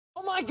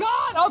my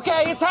God!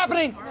 Okay, it's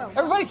happening.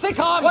 Everybody stay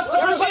calm. What's the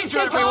Everybody procedure,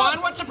 stay calm.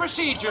 everyone? What's the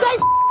procedure? Stay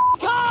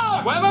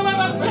calm! Wait.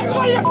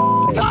 Everybody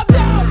calm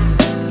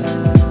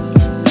down!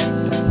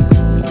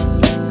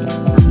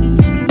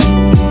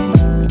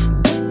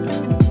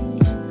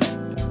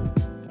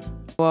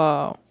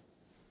 Whoa.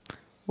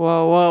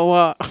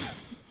 Whoa.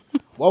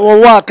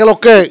 Whoa, que lo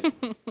que?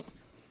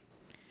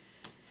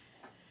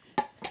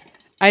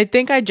 I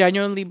think I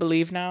genuinely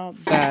believe now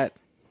that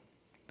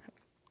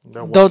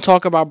Don't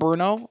Talk About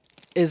Bruno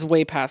is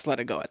way past Let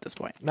It Go at this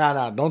point.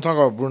 Nah. Don't Talk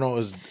About Bruno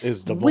is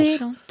the We most.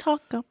 don't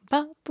talk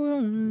about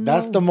Bruno.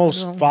 That's the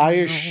most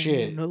fire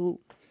shit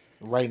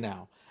right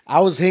now. I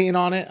was hating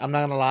on it. I'm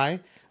not gonna lie.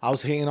 I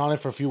was hating on it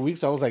for a few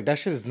weeks. I was like, that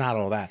shit is not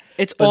all that.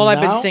 It's But all I've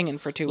now, been singing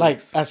for 2 like,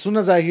 weeks. as soon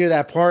as I hear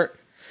that part,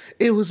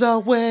 it was our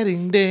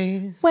wedding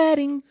day.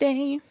 Wedding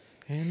day.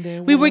 And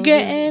there We were wasn't-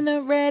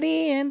 getting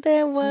ready and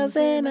there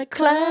wasn't a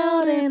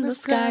cloud in the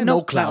sky.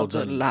 No clouds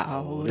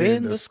allowed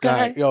in the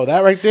sky. Yo,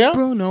 that right there?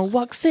 Bruno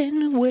walks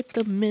in with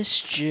a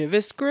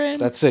mischievous grin.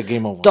 That's it.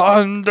 Game over.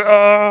 Thunder.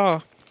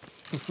 Are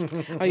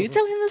you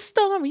telling the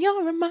story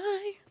or am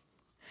I?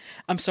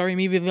 I'm sorry,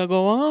 maybe they'll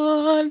go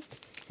on.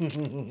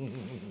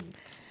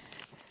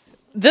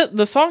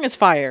 The song is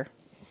fire.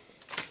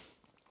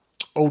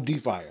 OD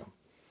fire.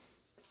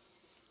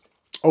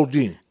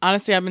 OD.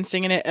 Honestly, I've been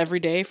singing it every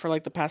day for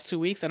like the past 2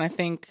 weeks, and I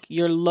think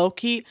you're low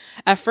key.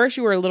 At first,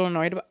 you were a little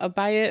annoyed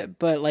by it,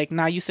 but like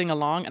now you sing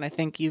along, and I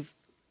think you've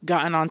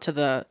gotten onto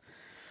the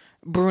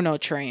Bruno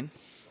train.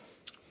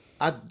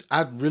 I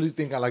really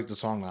think I like the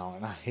song now,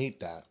 and I hate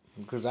that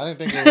because I didn't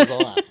think it was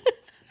all that.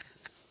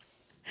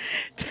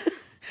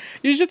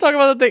 You should talk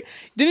about the thing.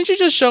 Didn't you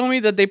just show me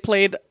that they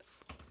played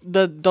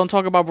the Don't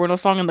Talk About Bruno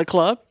song in the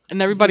club,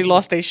 and everybody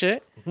lost their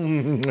shit?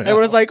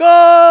 Everyone's like,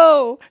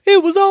 "Oh,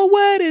 it was our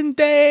wedding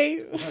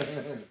day."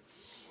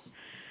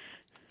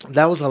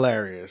 That was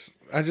hilarious.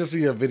 I just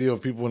see a video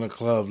of people in a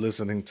club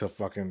listening to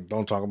fucking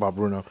Don't Talk About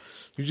Bruno.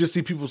 You just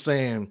see people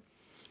saying,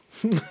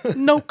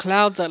 No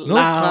clouds allowed. no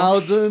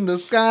clouds in the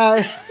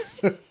sky.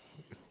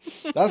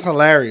 That's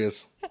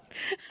hilarious.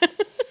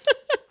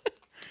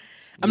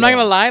 I'm not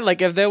gonna lie.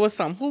 Like, if there was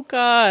some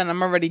hookah and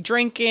I'm already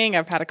drinking,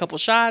 I've had a couple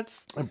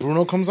shots. And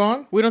Bruno comes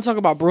on? We Don't Talk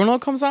About Bruno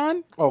comes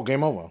on. Oh,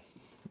 game over.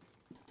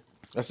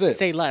 That's it.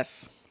 Say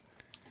less.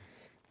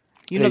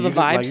 You Yeah, know the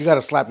vibes. Like, you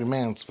gotta slap your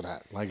mans for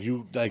that. Like,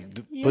 you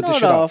You put know the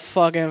shit the up.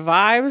 fucking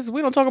vibes.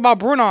 We don't talk about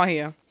Bruno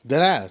here.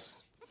 Dead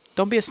ass.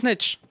 Don't be a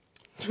snitch.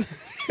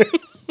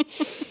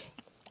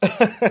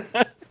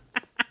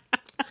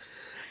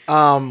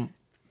 Talking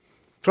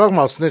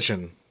about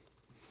snitching.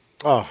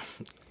 Oh,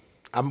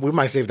 we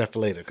might save that for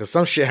later because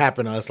some shit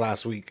happened to us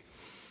last week,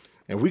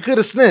 and we could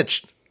have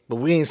snitched, but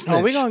we ain't snitched.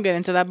 Oh, we're gonna get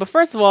into that. But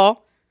first of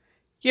all,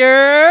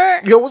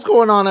 you're Yo, what's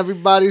going on,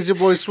 everybody? It's your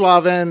boy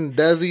Suave and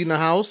Desi in the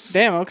house.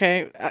 damn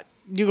okay.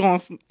 You gonna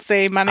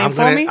say my name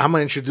for me? I'm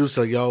gonna introduce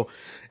her, yo.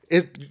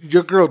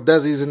 Your girl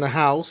Desi's in the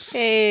house.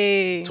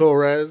 Hey,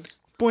 Torres,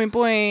 boing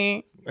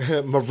boing.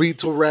 Marie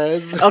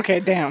Torres. Okay,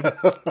 damn.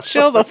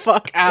 Chill the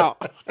fuck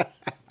out.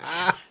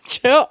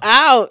 Chill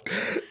out.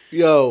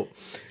 Yo,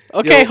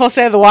 Okay, Yo.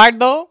 Jose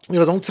Eduardo.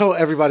 yo, don't tell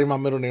everybody my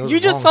middle name. What's You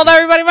just wrong told with you?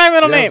 everybody my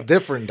middle That's name.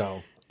 different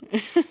though.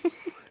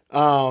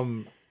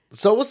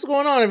 So what's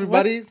going on,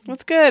 everybody?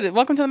 What's good?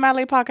 Welcome to the Mad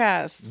Late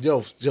Podcast.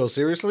 Yo,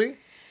 seriously?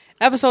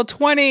 Episode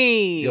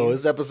 20. Yo,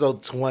 it's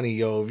episode 20.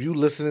 Yo, if you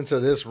listening to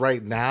this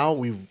right now,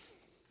 we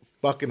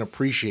fucking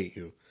appreciate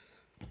you.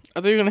 I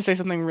thought you were going to say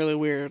something really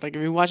weird. Like,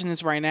 if you're watching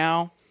this right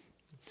now,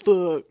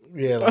 fuck.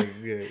 Yeah, like,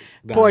 yeah.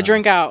 Pour a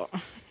drink out.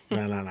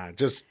 Nah.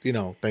 Just,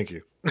 thank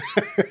you.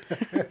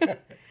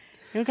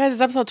 You know, guys,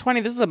 it's episode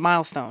 20. This is a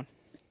milestone.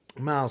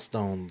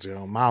 Milestones,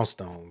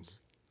 milestones.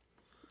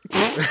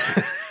 I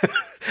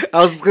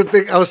was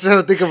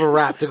trying to think of a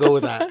rap to go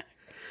with that.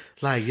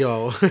 Like,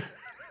 yo,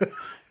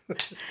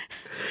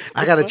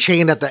 I got a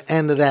chain at the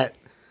end of that.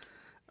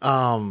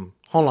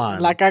 Hold on.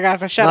 Like, I got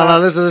to shut No,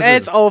 up. listen.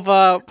 It's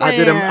over. I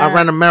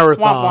ran a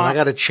marathon. Womp womp. I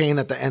got a chain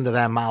at the end of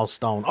that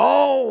milestone.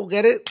 Oh,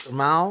 get it? A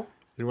mile?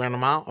 You ran a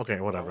mile? Okay,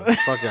 whatever.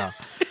 Fuck y'all.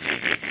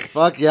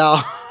 Fuck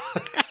y'all.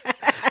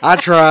 I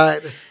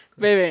tried.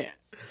 Baby,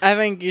 I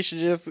think you should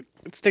just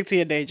stick to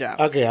your day job.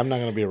 Okay, I'm not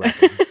gonna be a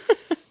rapper.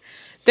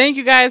 Thank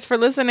you guys for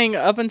listening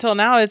up until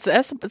now. It's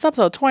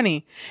episode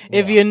 20.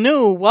 If you're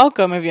new,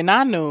 welcome. If you're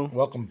not new,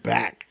 Welcome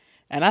back.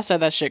 and I said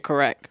that shit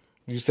correct.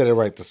 You said it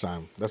right this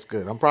time. That's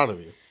good. I'm proud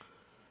of you.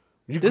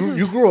 This is-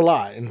 You grew a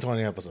lot in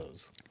 20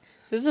 episodes.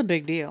 This is a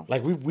big deal.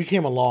 Like we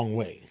came a long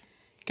way.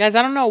 Guys,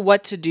 I don't know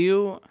what to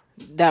do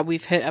that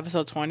we've hit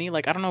episode 20.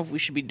 Like, I don't know if we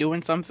should be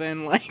doing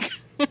something like...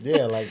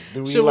 Yeah, like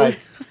do we Should we-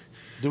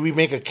 do we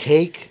make a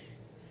cake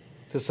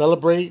to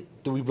celebrate?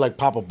 Do we like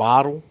pop a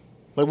bottle?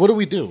 Like what do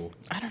we do?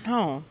 I don't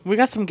know. We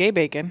got some gay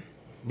bacon.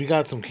 We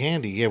got some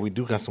candy. Yeah, we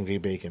do got some gay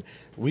bacon.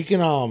 We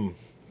can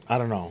I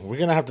don't know. We're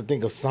gonna have to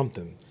think of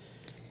something.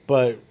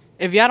 But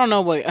If y'all don't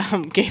know what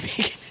gay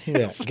bacon yeah,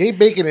 is, gay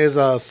bacon is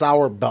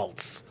sour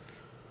belts.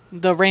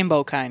 the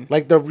rainbow kind.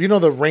 Like the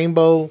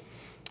rainbow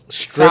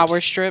strips, Sour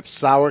strips?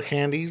 sour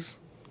candies.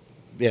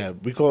 Yeah,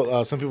 we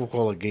call some people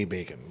call it gay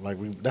bacon. Like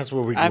that's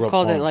where we grew I've up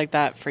called it on. like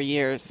that for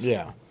years.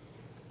 Yeah,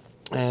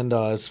 and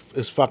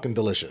it's fucking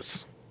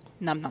delicious.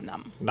 Nom nom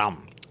nom.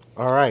 Nom.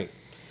 All right.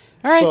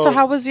 All right. So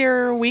how was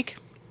your week?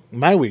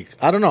 My week?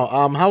 I don't know.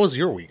 How was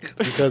your week?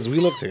 Because we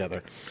live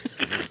together.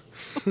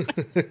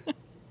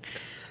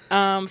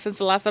 Since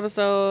the last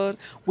episode,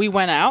 we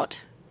went out.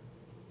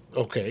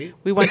 Okay.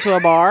 We went to a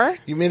bar.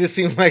 You made it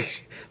seem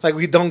like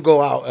we don't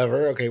go out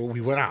ever. Okay, well,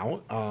 we went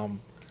out.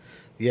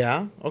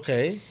 Yeah.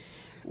 Okay.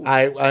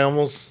 I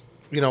almost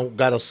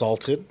got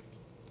assaulted.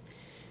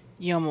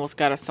 You almost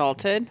got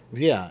assaulted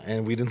Yeah,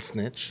 and we didn't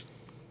snitch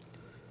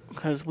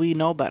because we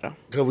know better.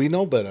 because we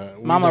know better.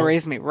 Mama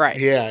raised me right.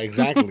 Yeah,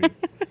 exactly.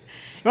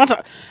 You want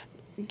to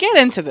get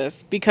into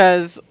this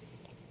because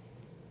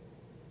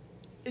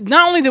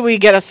not only did we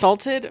get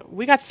assaulted,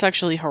 we got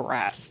sexually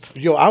harassed.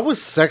 Yo, I was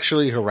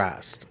sexually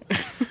harassed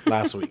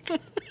last week.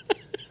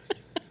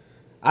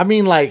 I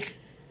mean, like,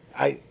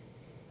 I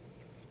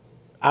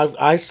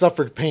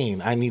suffered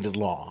pain. I needed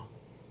law.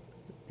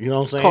 You know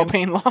what I'm saying? Called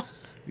pain law.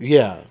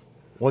 Yeah,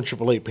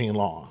 1-888 pain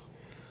law.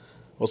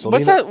 Well,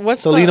 What's that?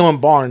 What's Salino the- and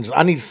Barnes.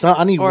 I need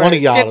Or one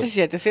of y'all.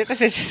 siete.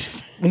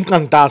 Un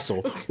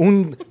cantazo,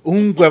 un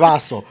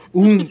huevazo,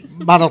 un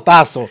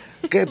manotazo.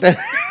 ¿Qué te...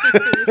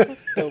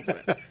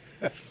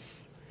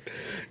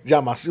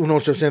 Llama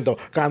 1-800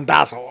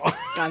 cantazo.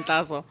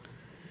 Cantazo.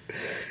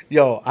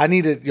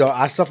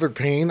 I suffered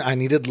pain. I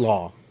needed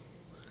law.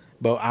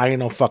 But I ain't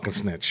no fucking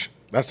snitch.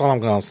 That's all I'm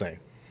going to say.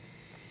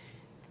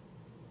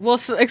 Well,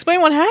 so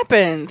explain what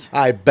happened.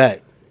 I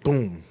bet.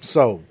 Boom.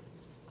 So,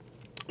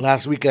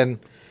 last weekend,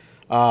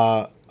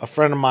 a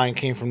friend of mine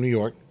came from New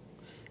York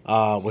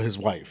with his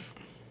wife.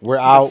 We're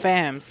out. The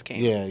fams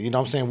came. Yeah, you know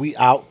what I'm saying? We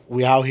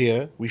out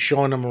here. We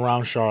showing them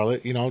around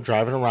Charlotte,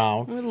 driving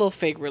around. We're little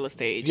fake real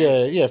estate Yeah,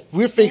 agents. yeah.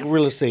 We're fake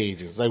real estate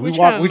agents. Like we're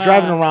trying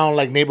driving to- around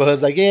like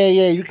neighborhoods like, yeah,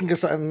 you can get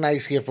something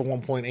nice here for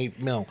 1.8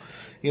 mil.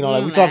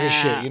 Like we're talking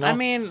shit, I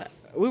mean,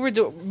 we were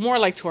doing more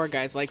like tour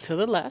guides. Like to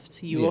the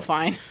left, you will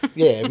find.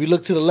 Yeah, if you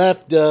look to the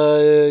left,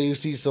 you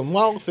see some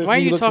wealth. If Why are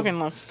you look talking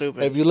like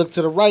stupid? If you look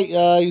to the right,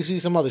 you see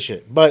some other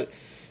shit. But,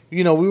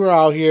 we were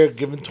out here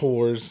giving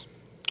tours,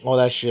 all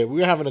that shit. We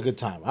were having a good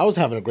time. I was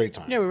having a great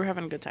time. Yeah, we were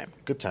having a good time.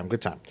 Good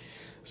time.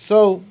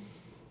 So,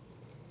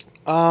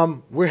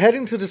 we're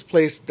heading to this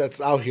place that's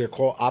out here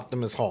called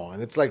Optimus Hall.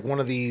 And it's like one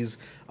of these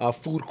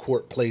food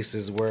court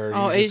places where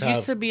Oh, you it just have...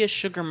 used to be a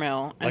sugar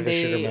mill, and Like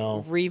a sugar they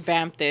mill.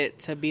 revamped it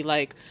to be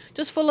like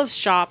just full of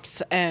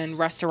shops and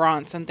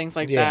restaurants and things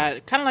like Yeah.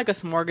 that. Kind of like a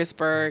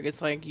smorgasbord.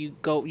 It's like you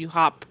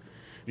hop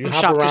You from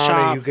hop shop around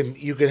to shop. and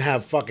you can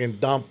have fucking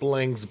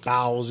dumplings,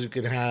 bowls. You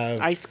can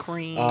have Ice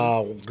cream, the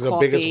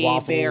coffee, biggest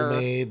waffle beer.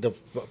 made, the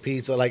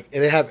pizza. Like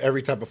and they have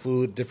every type of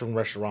food, different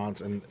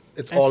restaurants, and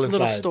it's And all little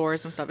inside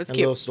stores and stuff. It's and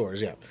cute. little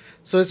stores. Yeah,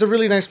 so it's a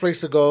really nice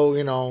place to go.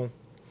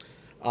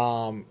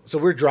 So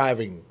we're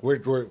driving. We're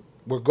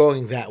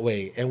going that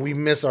way, and we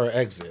miss our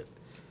exit.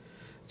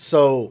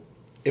 So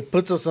it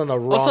puts us on the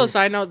wrong. Also,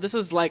 side note, this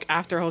is like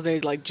after Jose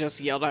like just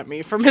yelled at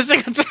me for missing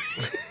a turn.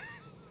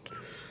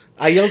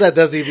 I yelled at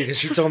Desi because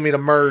she told me to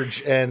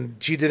merge, and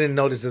she didn't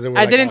notice that there were.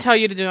 I didn't tell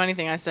you to do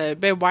anything. I said,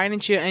 babe, why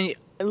didn't you? And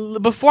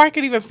before I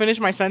could even finish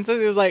my sentence,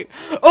 it was like,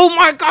 oh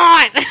my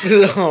God,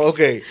 Oh,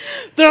 okay.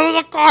 there was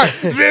a car.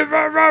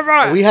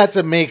 We had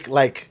to make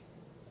like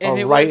And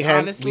a it was right hand.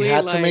 honestly, We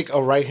had to like- make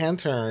a right hand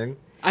turn,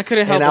 I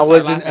couldn't help and but I start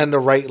wasn't laughing. in the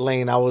right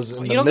lane. I was in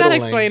the You middle don't gotta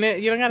lane. explain it.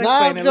 You don't gotta Nah,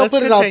 explain it. we'll Let's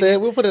put it out continue. there.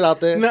 We'll put it out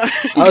there. No.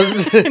 I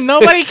was,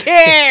 Nobody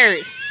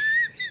cares.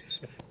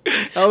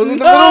 I was in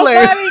the middle lane,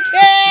 Nobody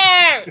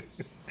cares.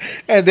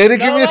 and they didn't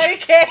give me a Nobody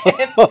chance.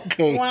 cares.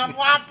 Okay, Womp,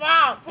 womp,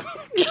 womp.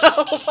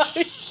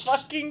 Nobody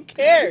fucking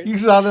cares. you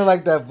sounded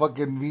like that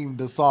fucking meme,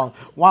 the song.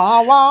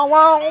 Wow, wow,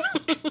 wow.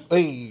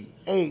 Hey,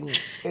 hey, You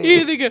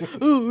hey. thinking,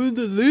 oh, in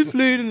the left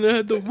lane and I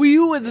had the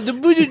wheel and the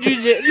nobody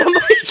cares.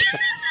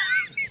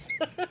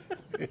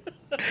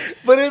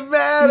 But it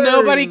matters.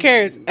 Nobody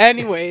cares.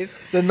 Anyways,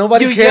 Then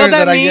nobody you cares yelled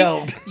at that I me.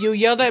 yelled. You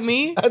yelled at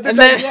me, I did and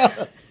not then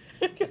yell.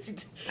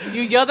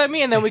 you yelled at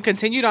me, and then we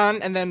continued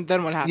on, and then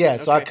what happened? Yeah,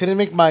 so I Okay. couldn't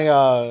make my.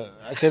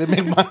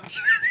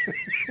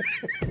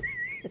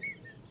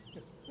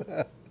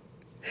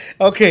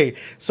 Okay,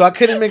 so I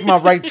couldn't make my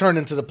right turn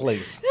into the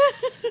place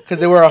because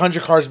there were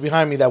 100 cars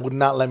behind me that would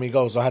not let me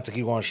go, so I had to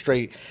keep going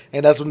straight.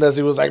 And that's when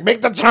Desi was like,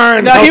 "Make the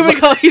turn." No, I here was we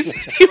go.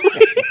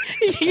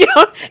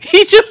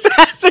 He just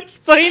has to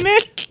explain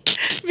it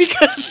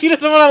because he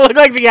doesn't want to look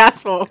like the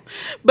asshole.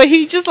 But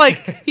he just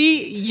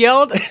he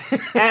yelled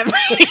at me,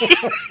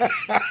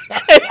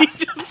 and he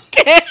just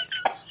can't.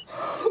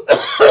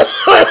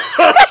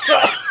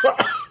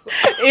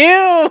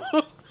 Ew.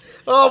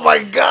 Oh my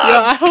Yo,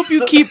 god! I hope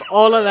you keep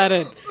all of that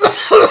in.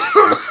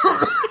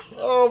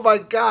 Oh my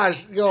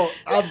gosh! You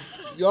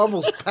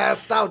almost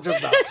passed out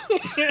just now.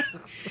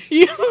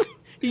 You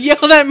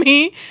yelled at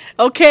me.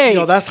 Okay.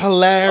 Yo, that's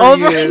hilarious.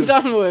 over and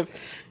done with.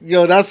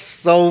 Yo, that's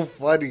so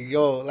funny.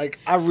 Yo, like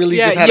I really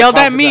just Yeah, had yelled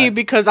to at me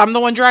because I'm the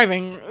one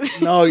driving.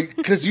 No,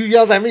 because you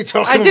yelled at me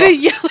talking. I didn't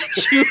yell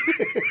at you.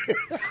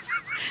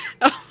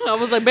 I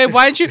was like, babe,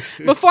 why did you?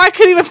 Before I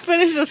could even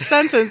finish the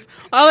sentence,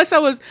 all I said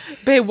was,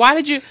 babe, why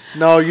did you?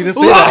 No, you didn't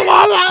say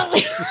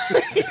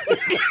that.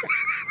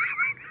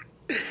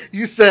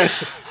 You said,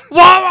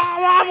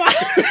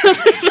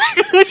 That's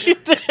exactly what she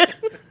did.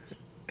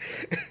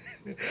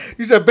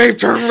 you said, babe,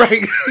 turn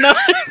right. No,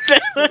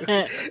 I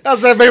didn't. I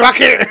said, babe, I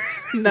can't.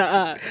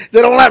 Nuh-uh.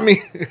 They don't let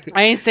me.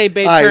 I ain't say,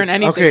 babe, All right, turn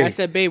anything. okay. I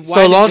said, babe, why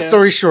So did long you?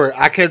 story short,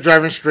 I kept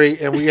driving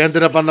straight, and we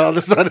ended up on the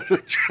other side of the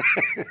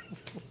track.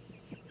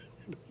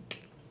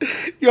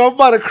 Yo, I'm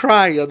about to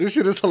cry, yo. This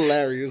shit is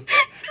hilarious.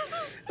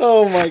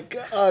 Oh my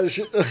gosh.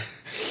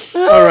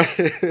 All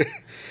right.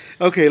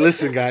 Okay,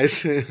 listen,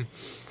 guys.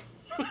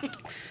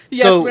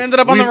 Yes, So we ended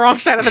up on the wrong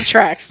side of the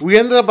tracks We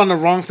ended up on the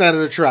wrong side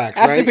of the tracks,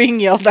 after right? being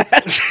yelled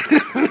at.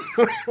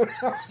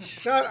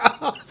 Shut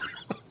up.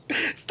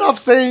 Stop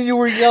saying you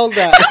were yelled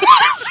at.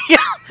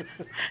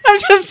 I'm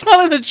just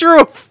telling the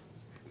truth.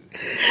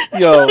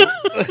 Yo,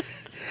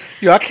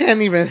 I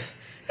can't even.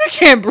 I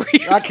can't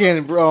breathe. I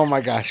can't. Oh my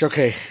gosh.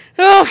 Okay.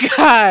 Oh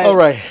God. All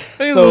right.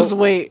 Let me So lose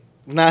weight.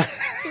 nah.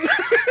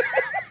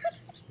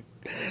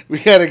 We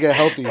gotta get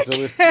healthy.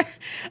 So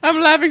I'm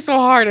laughing so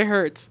hard it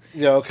hurts.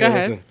 yeah. Okay. Go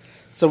ahead. Listen.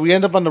 So we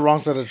end up on the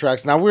wrong side of the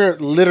tracks. Now we're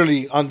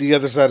literally on the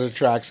other side of the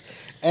tracks,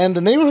 and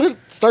the neighborhood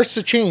starts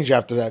to change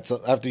after that.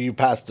 So after you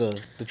pass the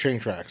train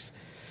tracks.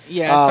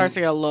 Yeah, it starts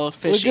to get a little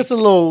fishy. It gets a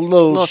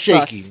little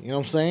shaky. sus. You know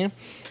what I'm saying?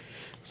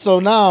 So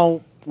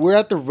now we're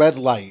at the red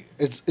light.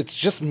 It's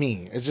just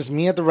me. It's just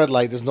me at the red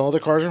light. There's no other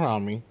cars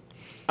around me.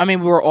 I mean,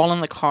 we were all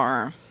in the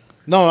car.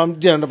 No,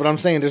 but I'm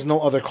saying there's no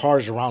other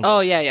cars around us. Oh,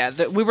 yeah.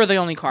 We were the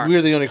only car.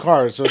 We're the only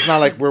cars, so it's not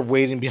like we're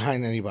waiting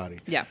behind anybody.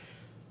 Yeah.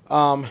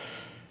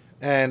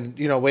 And,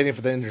 waiting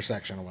for the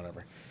intersection or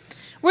whatever.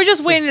 We're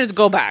just waiting to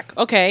go back.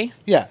 Okay.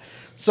 Yeah.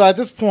 So at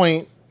this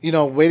point,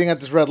 waiting at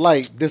this red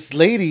light, this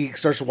lady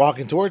starts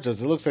walking towards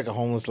us. It looks like a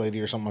homeless lady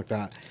or something like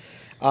that.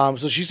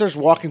 So she starts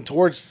walking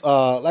towards,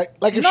 like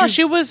if No,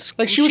 she was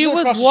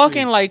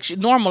walking like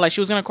normal, like she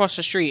was gonna cross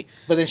the street.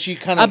 But then she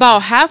kind of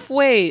About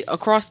halfway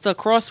across the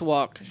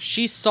crosswalk,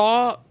 she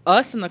saw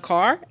us in the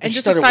car and she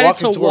just started decided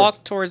to walking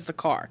walk towards the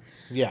car.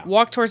 Yeah.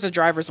 Walk towards the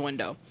driver's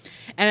window.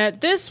 And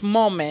at this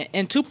moment,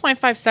 in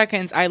 2.5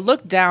 seconds, I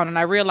looked down and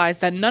I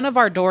realized that none of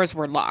our doors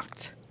were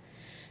locked.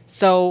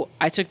 So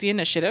I took the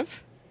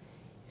initiative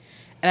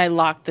and I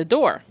locked the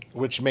door.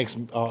 which makes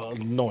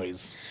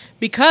noise.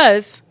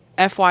 Because,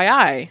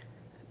 FYI,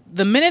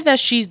 the minute that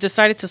she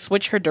decided to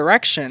switch her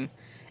direction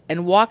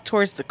and walk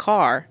towards the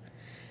car,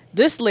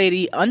 this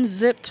lady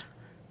unzipped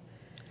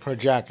Her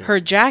jacket. her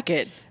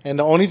jacket. And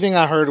the only thing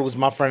I heard was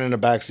my friend in the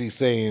backseat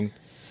saying,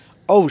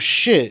 "Oh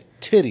shit,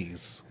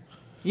 titties."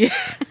 Yeah.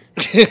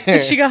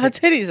 She got her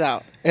titties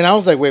out. And I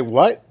was like, "Wait,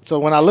 what?" So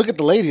when I look at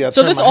the lady,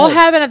 So this all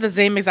happened at the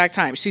same exact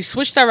time. She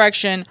switched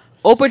direction,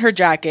 opened her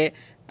jacket.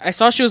 I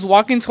saw she was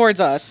walking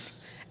towards us,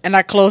 and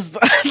I closed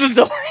the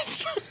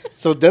doors.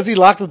 So Desi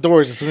locked the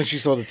doors as soon as she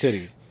saw the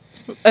titty.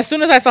 As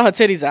soon as I saw her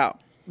titties out,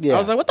 Yeah. I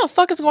was like, "What the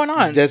fuck is going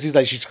on?" Desi's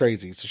like, she's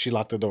crazy, so she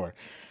locked the door.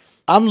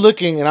 I'm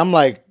looking, and I'm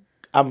like,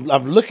 I'm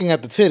looking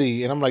at the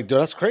titty, and I'm like, dude,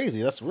 that's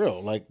crazy. That's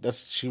real. Like,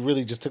 she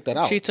really just took that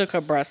out. She took her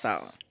breasts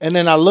out. And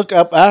then I look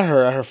up at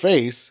her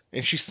face,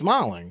 and she's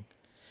smiling.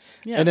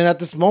 Yeah. And then at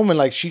this moment,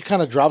 like, she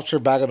kind of drops her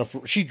bag on the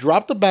floor. She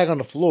dropped the bag on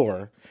the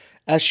floor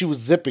as she was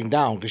zipping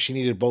down because she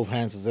needed both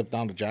hands to zip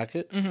down the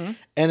jacket. Mm-hmm.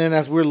 And then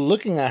as we're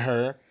looking at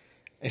her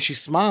and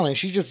she's smiling,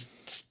 she just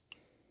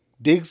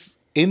digs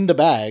in the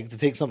bag to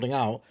take something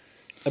out.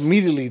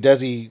 Immediately,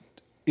 Desi,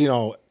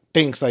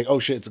 thinks like, oh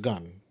shit, it's a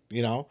gun,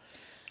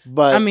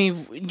 But I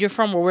mean, you're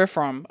from where we're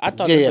from. I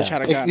thought yeah, this bitch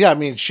had a gun. Yeah, I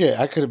mean, shit,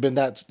 I could have been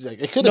that. Like,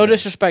 it could No have been.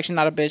 disrespect, she's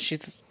not a bitch.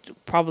 She's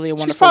probably a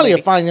wonderful She's probably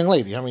lady. a fine young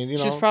lady. I mean,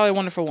 She's probably a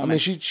wonderful I woman.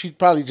 mean, she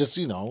probably just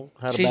had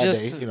a She's bad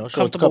just day. Showed a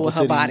comfortable couple with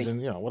her titties body.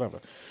 and whatever.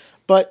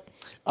 But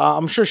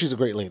I'm sure she's a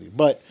great lady.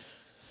 But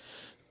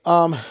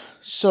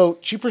so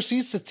she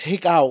proceeds to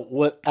take out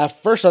what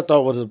at first I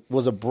thought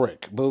was a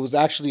brick, but it was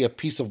actually a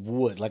piece of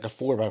wood, like a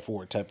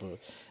 4x4 type of.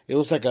 It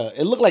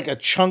looked like a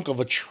chunk of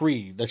a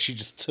tree that she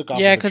just took off.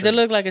 Yeah, because because it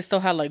looked like it still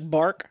had like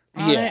bark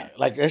on it.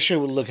 like that shit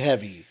would look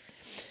heavy.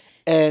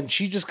 And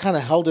she just kind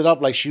of held it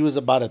up like she was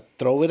about to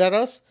throw it at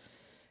us.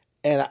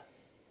 And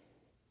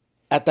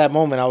at that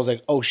moment, I was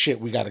like, oh shit,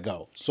 we got to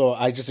go. So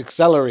I just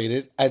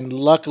accelerated. And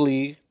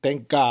luckily,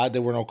 thank God,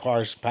 there were no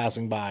cars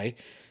passing by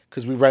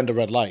because we ran the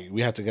red light.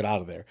 We had to get out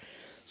of there.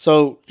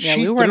 So Yeah,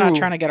 she we were not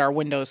trying to get our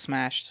windows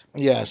smashed.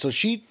 Yeah, so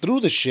she threw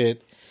the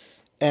shit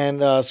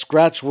and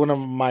scratched one of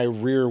my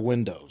rear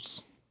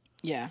windows.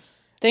 Yeah.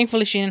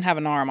 Thankfully, she didn't have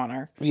an arm on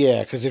her.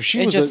 Yeah, because if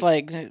she It was just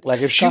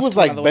if she scuffed was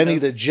one like of the Benny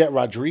windows. the Jet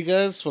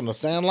Rodriguez from the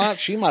Sandlot,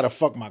 she might have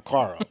fucked my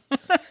car up.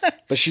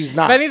 But she's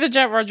not. Benny the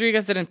Jet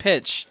Rodriguez didn't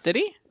pitch, did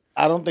he?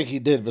 I don't think he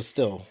did, but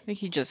still, I think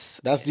he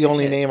just. that's the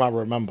only name I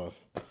remember.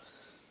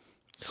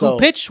 Who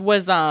pitched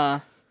was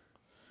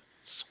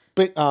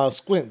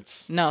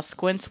Squints. no,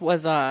 Squints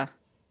was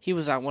he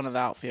was at one of the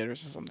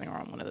outfielders or something, or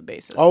on one of the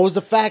bases. Oh, it was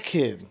the fat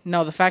kid.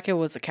 No, the fat kid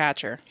was the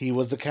catcher. He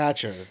was the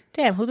catcher.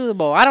 Damn, who threw the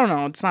ball? I don't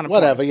know. It's not a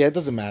Whatever. Yeah, it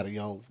doesn't matter,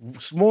 yo.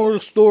 More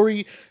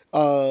story.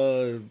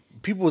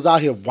 people was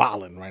out here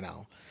wilding right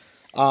now.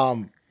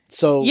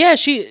 So Yeah,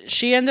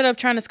 she ended up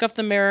trying to scuff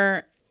the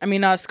mirror. I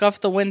mean,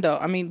 scuff the window.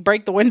 I mean,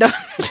 break the window.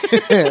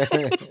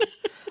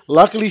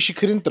 luckily she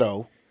couldn't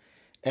throw,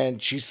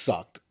 and she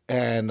sucked,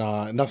 and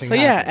nothing. So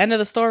happened end of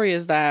the story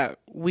is that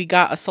we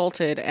got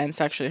assaulted and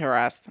sexually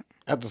harassed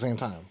at the same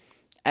time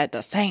at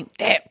the same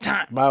damn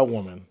time. by a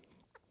woman.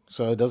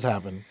 So it does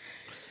happen.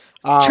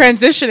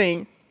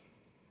 Transitioning.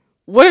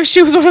 What if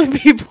she was one of the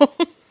people?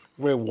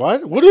 Wait,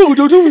 what? What do?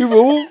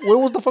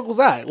 What the fuck was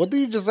that? What did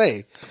you just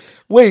say?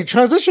 Wait,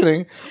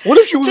 transitioning. What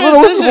if she was one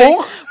of the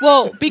people?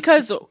 Well,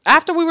 because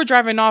after we were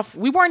driving off,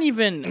 we weren't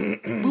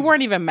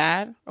even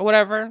mad or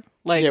whatever.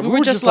 Like Yeah, we were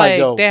just like, like,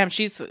 yo, damn,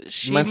 she must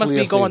be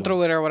mentally going unstable.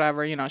 through it or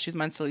whatever. You know, she's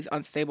mentally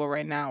unstable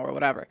right now or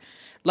whatever.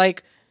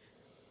 Like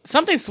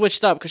something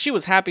switched up because she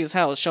was happy as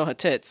hell to show her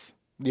tits,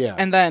 Yeah.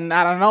 and then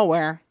out of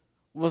nowhere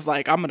was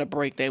like, I'm gonna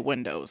break their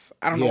windows.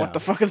 I don't know Yeah. what the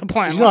fuck the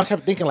plan You know, I was.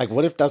 kept thinking, like,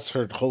 what if that's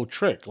her whole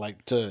trick?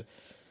 Like, to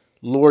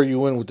lure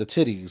you in with the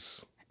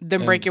titties.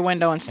 Then break your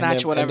window and snatch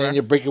then, whatever. And then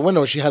you break your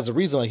window, and she has a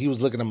reason. Like, he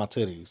was looking at my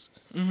titties.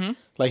 Mm-hmm.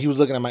 Like, he was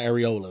looking at my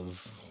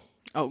areolas.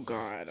 Oh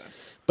God.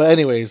 But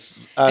anyways.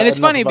 And it's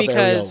enough funny about the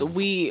because areolas.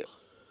 we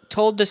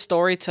told the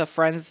story to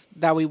friends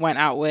that we went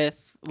out with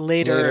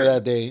Later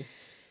that day.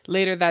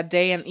 later that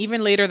day, and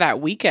even later that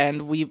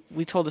weekend, we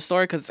told the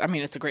story because I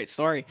mean it's a great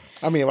story.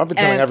 I mean, I've been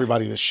telling And-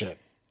 everybody this shit.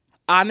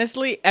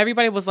 Honestly,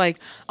 everybody was like,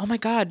 "Oh my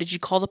God, did you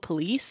call the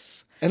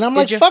police?" And I'm Did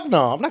like, you- fuck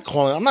no. I'm not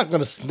calling. I'm not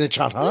going to snitch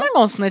on her. I'm not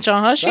gonna snitch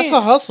on her. She That's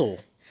her hustle.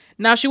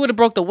 now she would have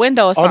broke the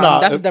window or something.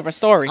 That's a different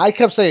story. I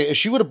kept saying, if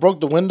she would have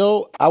broke the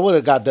window, I would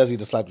have got Desi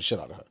to slap the shit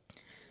out of her.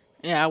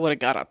 yeah, I would have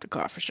got out the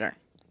car for sure.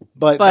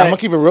 But I'm going to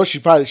keep it real.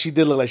 She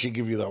did look like she'd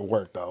give you the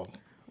work, though.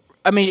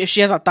 I mean, if she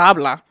has a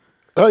tabla,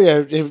 Oh,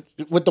 yeah.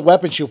 With the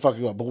weapon, she'll fuck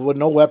you up. But with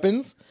no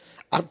weapons,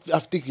 I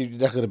think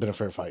that could have been a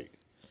fair fight.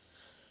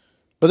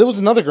 But there was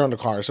another girl in the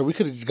car, so we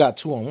could have got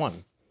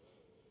 2-on-1.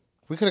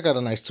 We could have got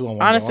a nice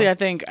 2-on-1. honestly,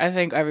 going. I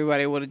think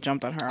everybody would have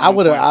jumped on her.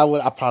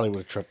 I probably would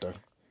have tripped her.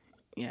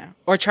 yeah,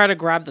 or try to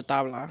grab the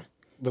tabla,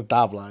 The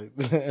tabla.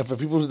 And for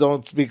people who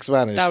don't speak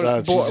Spanish,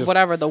 she's just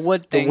whatever the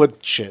wood the thing. wood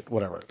shit,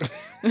 whatever.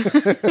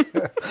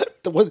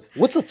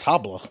 What's a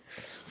tabla?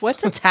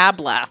 What's a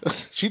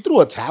tabla? She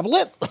threw a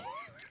tablet?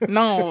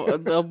 No,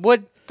 the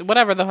wood,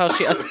 whatever the hell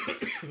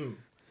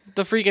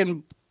the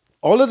freaking.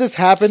 All of this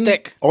happened.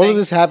 Stick All thing. of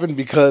this happened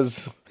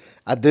because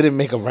I didn't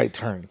make a right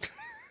turn.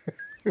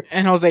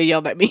 And Jose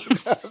yelled at me.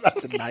 I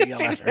did not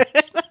yell at her.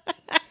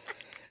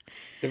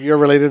 If you're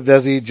related to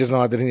Desi, just know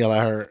I didn't yell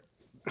at her.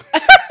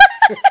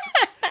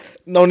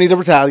 No need to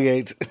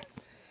retaliate.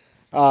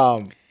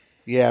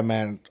 Yeah,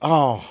 man.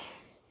 Oh,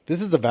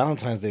 this is the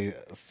Valentine's Day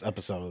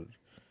episode.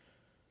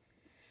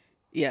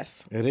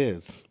 Yes. It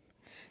is.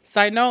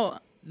 Side note,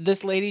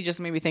 this lady just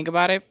made me think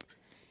about it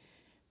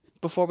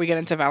before we get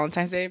into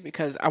Valentine's Day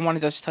because I want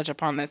to just touch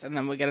upon this and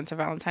then we'll get into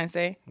Valentine's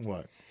Day.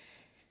 What?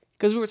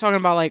 Because we were talking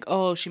about like,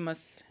 oh, she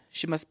must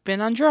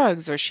been on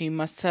drugs or she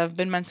must have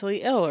been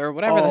mentally ill or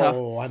whatever the hell.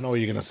 Oh, I know what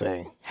you're gonna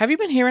say. Have you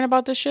been hearing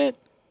about this shit?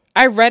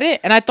 I read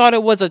it and I thought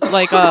it was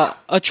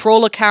a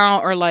troll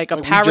account or like a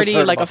Like, we just parody,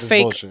 heard like a about this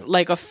fake bullshit.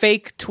 like a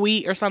fake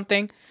tweet or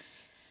something.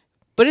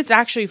 But it's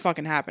actually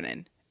fucking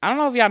happening. I don't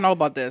know if y'all know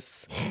about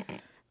this,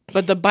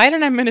 but the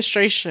Biden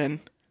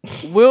administration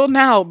will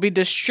now be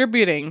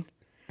distributing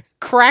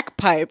crack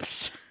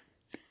pipes.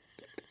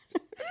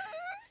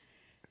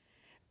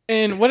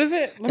 In what is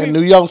it? In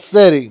New York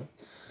City.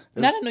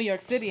 Not in New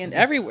York City and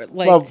everywhere.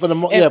 Like, Well, for the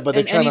yeah, but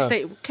they're in any trying to.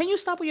 state. Can you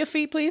stop with your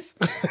feet, please?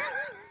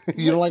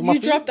 You don't like my You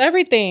feet? dropped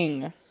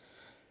everything.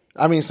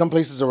 I mean, some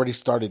places already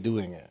started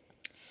doing it,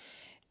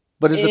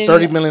 but it's a In-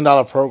 $30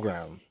 million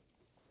program.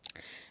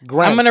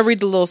 Grants. I'm gonna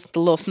read the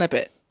little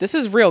snippet. This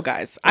is real,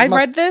 guys. I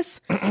read this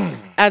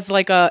as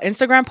like a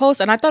Instagram post,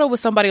 and I thought it was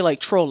somebody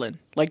like trolling,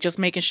 like just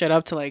making shit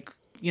up to like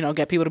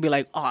get people to be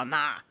like, oh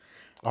nah.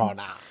 Oh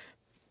nah.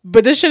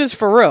 But this shit is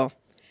for real.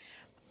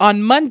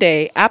 On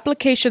Monday,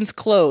 applications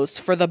closed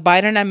for the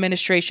Biden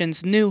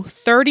administration's new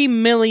 $30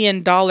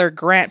 million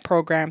grant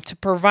program to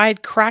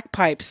provide crack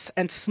pipes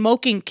and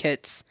smoking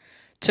kits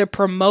to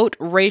promote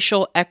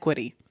racial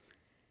equity.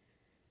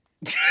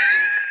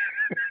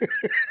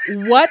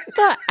 What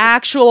the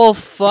actual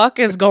fuck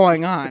is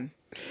going on?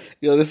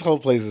 Yo, this whole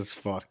place is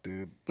fucked,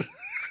 dude.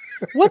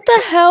 What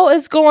the hell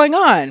is going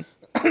on?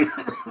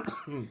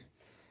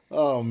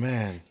 Oh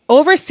man.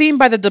 Overseen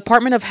by the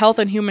Department of Health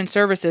and Human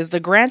Services, the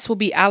grants will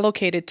be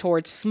allocated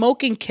towards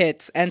smoking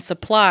kits and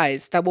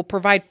supplies that will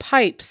provide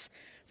pipes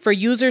for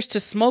users to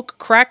smoke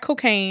crack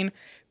cocaine,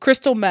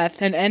 crystal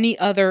meth, and any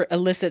other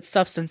illicit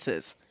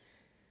substances.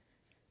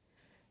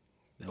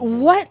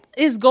 What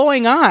is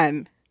going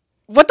on?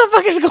 What the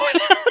fuck is going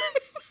on?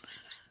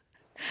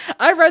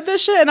 I read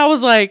this shit and I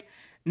was like,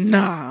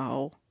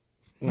 no.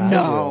 Nah,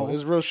 No.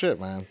 it's real shit,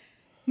 man.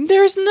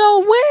 There's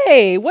no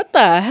way. What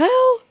the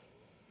hell?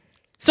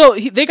 So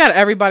they got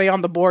everybody on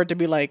the board to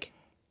be like,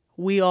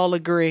 we all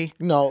agree.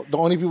 No, the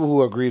only people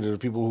who agree are the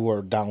people who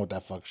are down with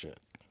that fuck shit.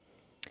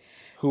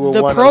 Who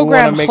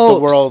program make hopes- the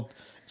world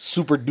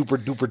super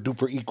duper duper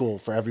duper equal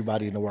for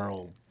everybody in the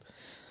world.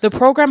 The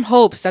program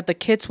hopes that the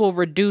kits will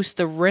reduce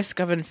the risk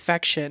of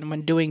infection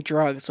when doing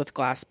drugs with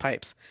glass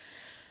pipes.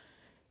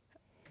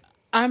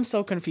 I'm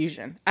so confused.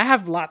 I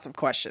have lots of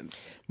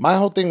questions. My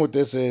whole thing with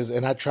this is,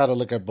 and I try to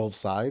look at both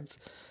sides,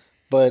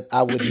 but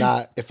I would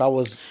not, if I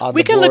was on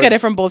We the can look board, at it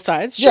from both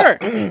sides. Sure.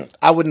 Yeah,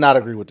 I would not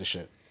agree with the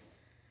shit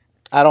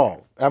at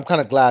all. I'm kind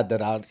of glad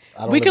that I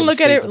don't We can live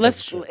in a look at state it. that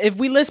Let's does shit. if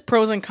we list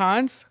pros and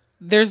cons,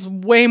 there's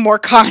way more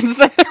cons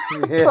than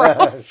there are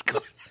pros.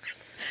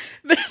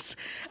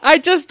 I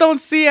just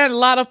don't see a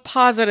lot of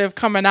positive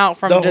coming out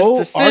from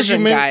this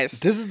decision, guys.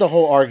 This is the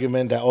whole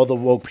argument that all the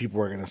woke people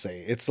are going to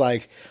say. It's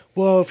like,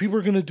 well, if people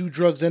are going to do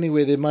drugs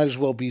anyway, they might as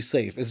well be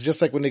safe. It's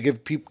just like when they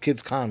give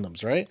kids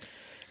condoms, right?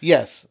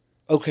 Yes.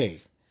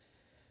 Okay.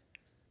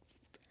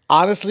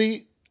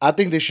 Honestly, I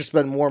think they should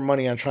spend more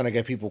money on trying to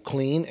get people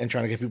clean and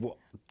trying to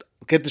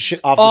get the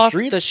shit off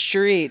the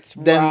streets.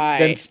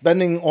 Than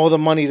spending all the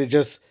money to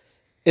just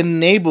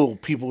enable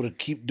people to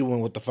keep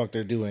doing what the fuck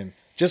they're doing.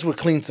 Just with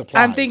clean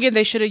supplies. I'm thinking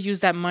they should have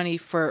used that money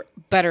for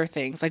better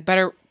things, like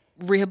better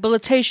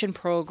rehabilitation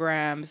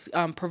programs,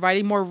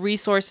 providing more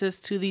resources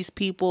to these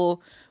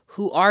people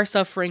who are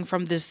suffering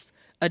from this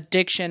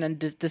addiction and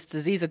this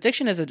disease.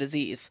 Addiction is a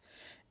disease.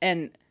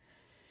 And,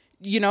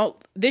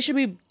 they should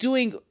be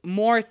doing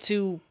more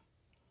to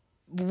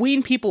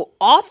wean people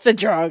off the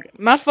drug.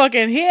 Not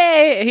fucking,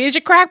 hey, here's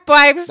your crack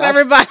pipes,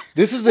 everybody.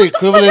 This is the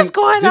equivalent. What the fuck is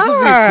going on? This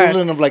is the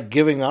equivalent of like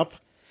giving up.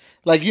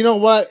 Like, you know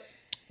what?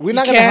 We're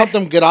not gonna help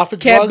them get off of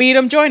drugs. Can't beat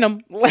them, join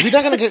them. We're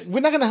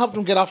not gonna help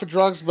them get off of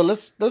drugs, but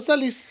let's at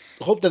least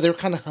hope that they're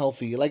kind of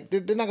healthy. Like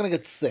they're not gonna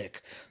get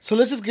sick. So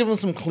let's just give them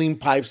some clean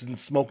pipes and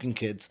smoking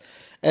kids.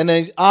 And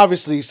then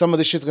obviously some of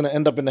this shit's gonna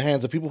end up in the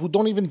hands of people who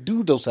don't even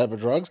do those type of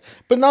drugs.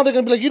 But now they're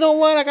gonna be like, you know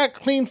what? I got a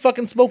clean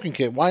fucking smoking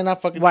kit. Why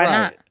not fucking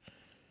try it?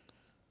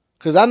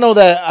 Because I know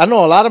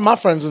a lot of my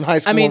friends in high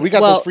school. We got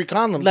those free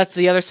condoms. That's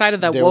the other side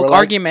of that woke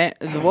argument.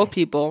 The woke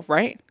people,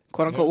 right?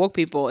 Quote unquote woke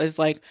people is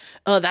like,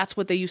 oh, that's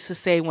what they used to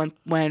say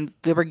when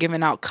they were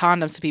giving out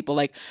condoms to people.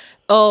 Like,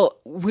 oh,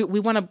 we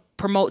want to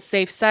promote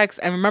safe sex.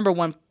 And remember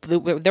when they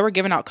were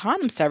giving out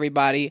condoms to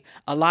everybody,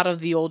 a lot of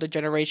the older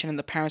generation and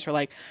the parents were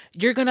like,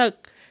 you're going to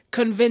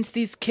convince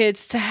these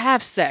kids to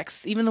have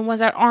sex. Even the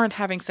ones that aren't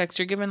having sex,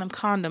 you're giving them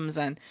condoms.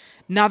 And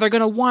now they're going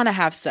to want to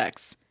have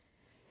sex.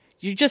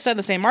 You just said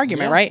the same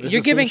argument, right?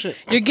 You're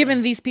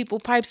giving these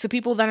people pipes to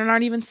people that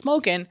aren't even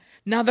smoking.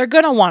 Now they're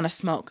going to want to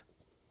smoke.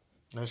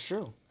 That's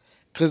true.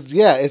 Because,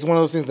 yeah, it's one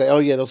of those things that, oh,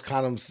 yeah, those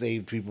condoms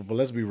saved people. But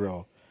let's be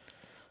real.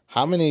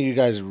 How many of you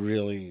guys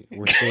really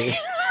were saved?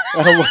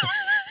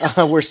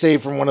 Were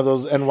saved from one of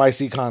those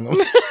NYC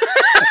condoms?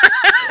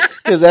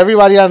 Because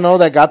everybody I know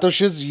that got those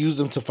shits used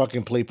them to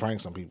fucking play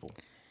pranks on people.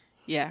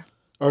 Yeah.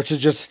 Or to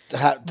just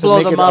to blow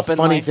make them it up a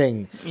funny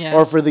thing. Yeah.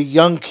 Or for the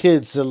young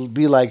kids to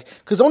be like,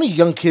 because only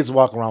young kids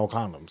walk around with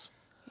condoms.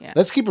 Yeah.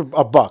 Let's keep it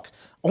a buck.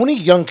 Only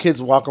young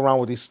kids walk around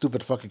with these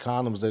stupid fucking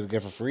condoms they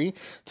get for free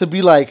to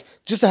be like,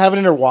 just to have it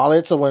in their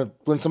wallet. So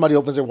when somebody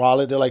opens their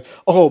wallet, they're like,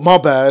 oh, my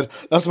bad.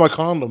 That's my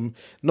condom.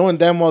 Knowing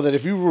damn well that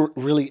if you were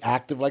really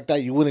active like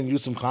that, you wouldn't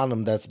use some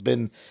condom that's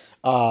been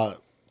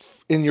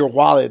in your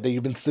wallet that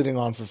you've been sitting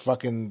on for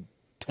fucking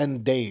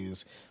 10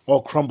 days,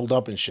 all crumbled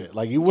up and shit.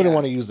 Like, you wouldn't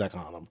want to use that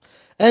condom.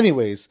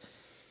 Anyways,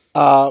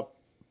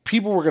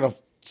 people were going to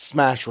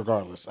smash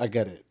regardless. I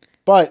get it.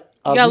 But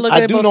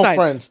I do know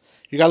friends.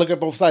 You gotta look at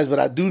both sides, but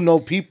I do know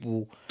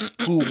people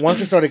who, once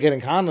they started getting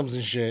condoms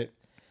and shit,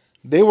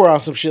 they were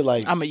on some shit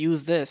like, I'm gonna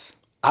use this.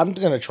 I'm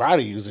gonna try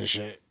to use this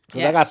shit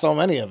because I got so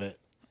many of it.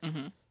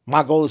 Mm-hmm.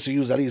 My goal is to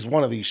use at least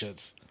one of these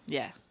shits.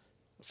 Yeah.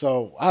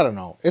 So I don't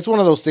know. It's one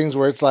of those things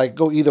where it's like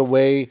go either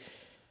way.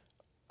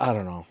 I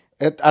don't know.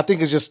 I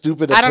think it's just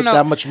stupid to put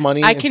that much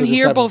money. I can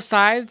hear both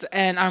sides,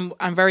 and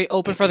I'm very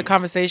open for the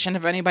conversation.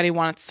 If anybody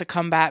wants to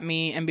combat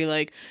me and be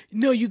like,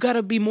 "No, you got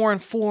to be more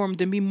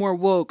informed and be more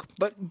woke,"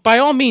 but by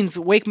all means,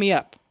 wake me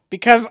up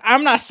because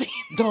I'm not seeing.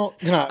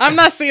 I'm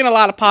not seeing a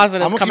lot of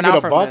positives coming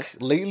out from this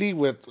lately.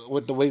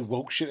 With the way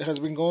woke shit has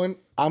been going,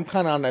 I'm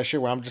kind of on that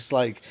shit where I'm just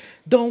like,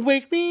 "Don't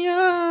wake me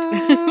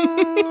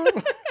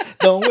up."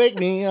 Don't wake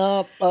me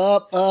up.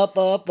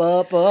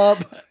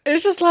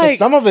 It's just like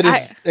some of it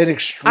is an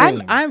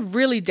extreme. I'm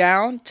really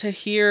down to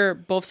hear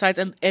both sides,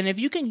 and if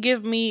you can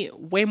give me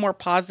way more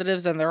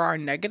positives than there are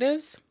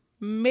negatives,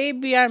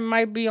 maybe I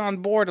might be on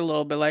board a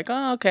little bit. Like,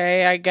 oh,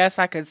 okay, I guess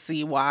I could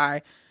see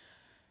why.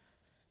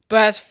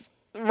 But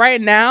right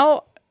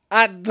now,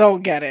 I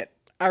don't get it.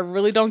 I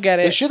really don't get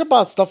it. The shit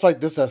about stuff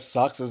like this that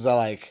sucks is that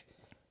like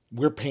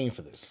we're paying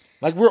for this.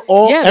 Like we're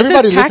all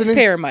everybody this is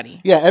taxpayer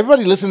money. Yeah,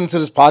 everybody listening to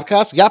this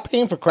podcast, y'all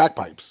paying for crack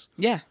pipes.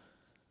 Yeah.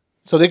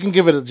 So they can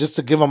give it just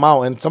to give them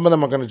out, and some of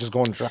them are going to just go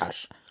in the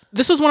trash.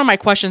 This was one of my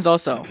questions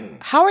also.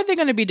 How are they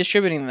going to be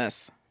distributing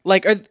this?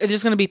 Like, are there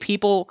just going to be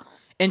people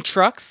in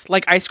trucks,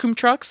 like ice cream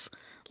trucks?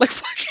 Like,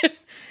 fucking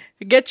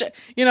get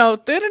you know.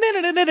 Can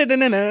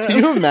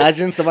you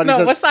imagine somebody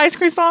says, what's the ice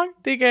cream song?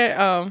 They get,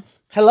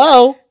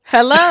 Hello.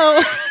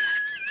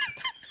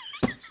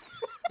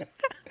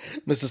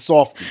 Mr.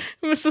 Softy.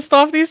 Mr.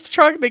 Softy's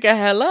truck. They get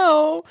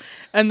hello,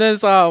 and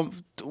there's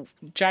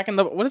Jack and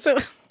the what is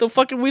it? The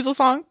fucking Weasel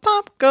song.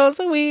 Pop goes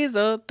the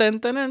weasel. Dun,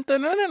 dun, dun,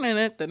 dun, dun, dun,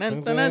 dun, dun,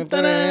 dun, dun,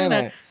 dun,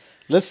 dun.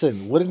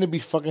 Listen, wouldn't it be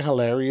fucking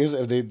hilarious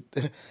if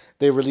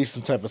they released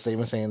some type of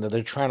statement saying that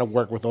they're trying to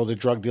work with all the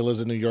drug dealers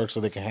in New York so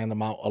they can hand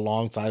them out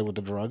alongside with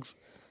the drugs?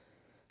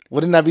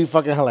 Wouldn't that be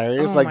fucking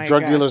hilarious? Oh like my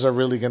drug God. dealers are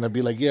really gonna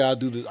be like, yeah, I'll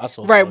do this. I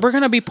sell Right, drugs. we're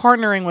gonna be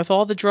partnering with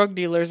all the drug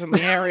dealers in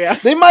the area.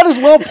 They might as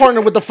well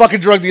partner with the fucking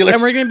drug dealers.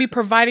 And we're going to be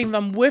providing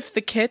them with the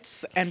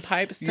kits and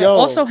pipes to Yo.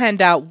 also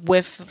hand out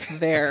with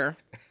their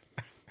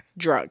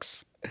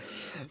drugs.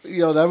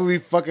 Yo, that would be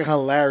fucking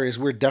hilarious.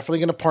 We're definitely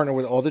gonna partner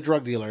with all the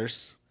drug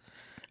dealers.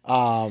 We're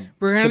To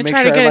going to make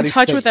try sure to get in everybody's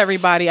touch safe. with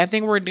everybody. I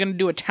think we're going to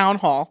do a town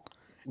hall.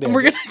 Yeah, And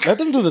we're gonna let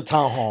them do the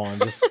town hall and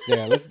just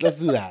let's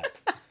do that.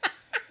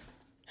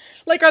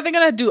 like, are they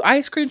going to do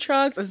ice cream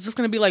trucks? It's just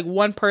going to be like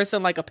one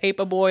person, like a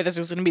paper boy that's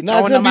just going to be No,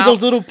 it's throwing gonna them be out.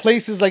 those little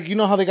places like you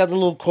know how they got the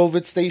little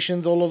COVID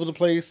stations all over the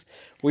place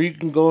where you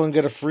can go and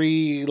get a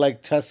free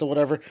like test or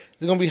whatever.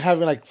 They're gonna be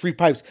having like free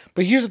pipes.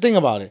 But here's the thing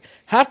about it: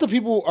 half the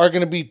people are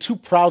gonna be too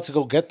proud to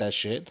go get that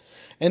shit,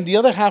 and the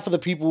other half of the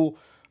people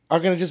are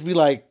gonna just be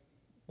like,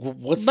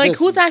 "What's Like, this?"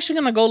 who's actually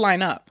going to go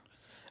line up?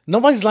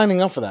 Nobody's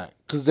lining up for that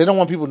because they don't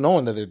want people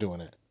knowing that they're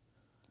doing it.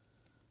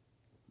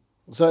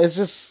 So it's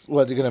just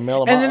what they're gonna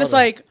mail them out. And then it's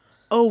like,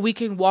 oh, we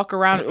can walk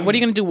around. What are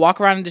you going to do?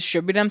 Walk around and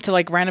distribute them to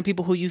like random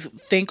people who you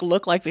think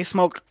look like they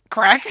smoke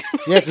crack?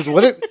 yeah, because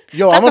what it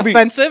yo, That's I'm gonna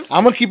offensive.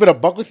 I'm gonna keep it a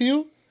buck with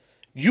you.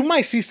 You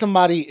might see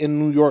somebody in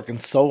New York in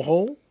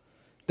Soho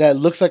that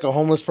looks like a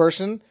homeless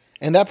person,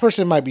 and that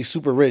person might be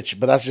super rich,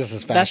 but that's just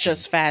his fashion. That's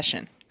just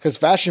fashion. because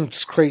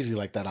fashion's crazy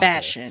like that. out there.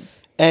 Fashion.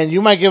 And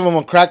you might give him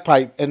a crack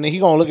pipe, and then he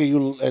gonna look at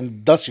you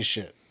and dust your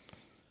shit.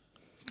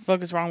 What the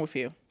fuck is wrong with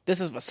you?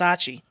 This is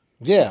Versace.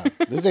 Yeah,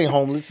 this ain't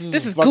homeless.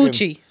 This is fucking-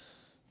 Gucci.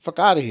 Fuck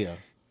out of here.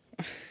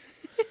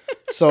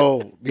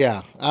 So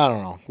yeah, I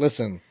don't know.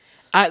 Listen,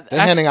 I have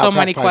handing out so crack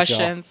many pipes, y'all.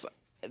 questions.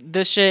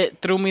 This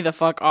shit threw me the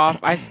fuck off.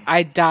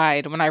 I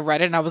died when I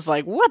read it, and I was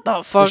like, "What the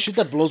the fuck?" shit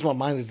that blows my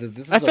mind is that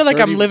this is I feel like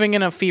I'm $30 living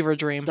in a fever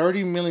dream.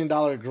 $30 million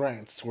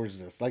grants towards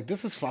this. Like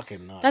this is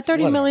fucking nuts. That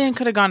 30 Whatever. million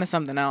could have gone to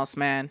something else,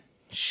 man.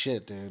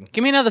 Shit, dude.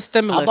 Give me another How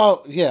stimulus.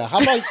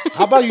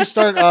 how about you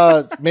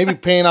start maybe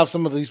paying off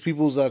some of these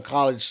people's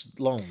college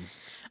loans?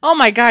 Oh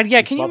my god,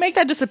 yeah. Can you fuck- make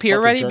that disappear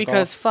fucking already? jerk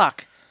Because off.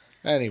 fuck.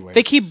 Anyway,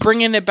 They keep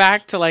bringing it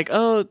back to like,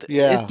 oh,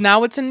 Yeah.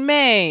 now it's in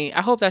May.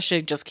 I hope that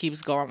shit just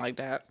keeps going like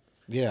that.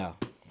 yeah,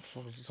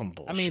 some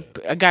bullshit. I mean,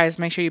 guys,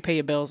 make sure you pay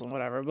your bills and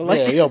whatever. But like,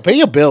 yeah, yo, pay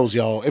your bills,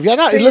 yo. If you're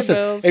not, Pay your listen.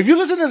 bills. If you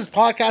listen to this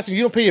podcast and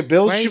you don't pay your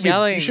bills, Why are you you should be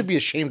yelling? you should be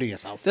ashamed of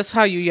yourself. that's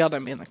how you yelled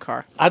at me in the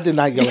car. I did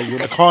not yell at you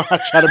in the car. I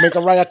tried to make it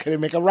right. I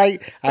couldn't make it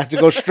right. I had to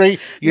go straight.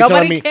 You're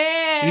Nobody telling me.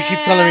 cares. You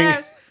keep telling me,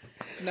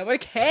 Nobody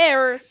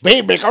cares.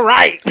 babe, make it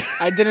right.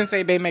 I didn't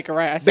say, babe, make it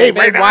right. I said, Babe,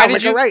 right now, why make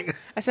did it you? right.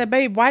 I said,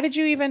 babe, why did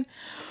you even?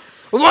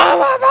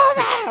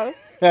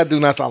 That do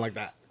not sound like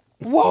that.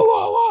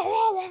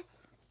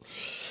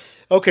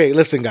 Okay,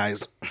 listen,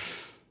 guys.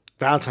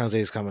 Valentine's Day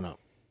is coming up.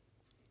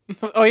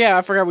 Oh yeah,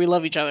 I forgot we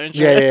love each other and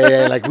shit.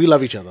 Yeah. Like we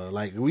love each other.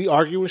 Like we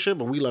argue and shit,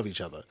 but we love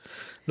each other.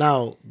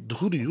 Now,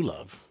 who do you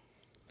love?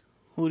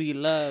 Who do you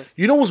love?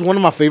 You know what's one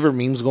of my favorite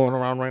memes going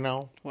around right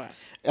now? What?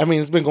 I mean,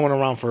 it's been going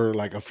around for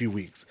like a few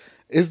weeks.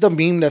 Is the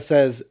meme that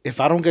says, if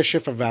I don't get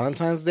shit for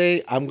Valentine's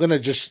Day, I'm gonna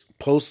just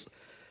post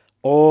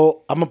I'm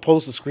gonna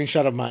post a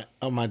screenshot of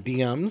my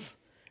DMs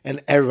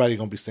and everybody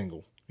gonna be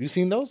single. You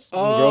seen those?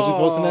 When girls be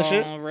posting that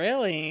shit? Oh,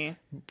 really?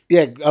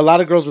 Yeah, a lot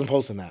of girls been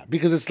posting that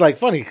because it's like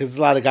funny because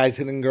a lot of guys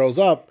hitting girls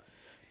up,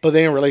 but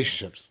they in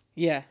relationships.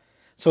 Yeah.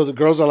 So the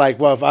girls are like,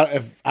 well,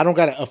 if I don't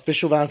got an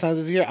official Valentine's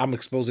this year, I'm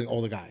exposing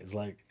all the guys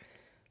like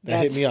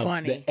that That's hit me up.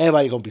 funny. That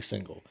everybody gonna be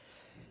single.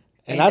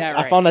 And Ain't that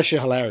I right? found that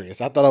shit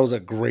hilarious. I thought that was a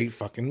great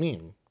fucking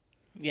meme.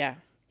 Yeah.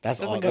 That's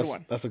That's all. a good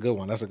one. That's a good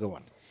one. That's a good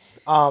one.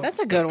 That's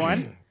a good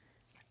one.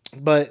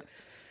 But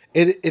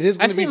it is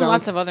going I've to be seen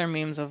lots of other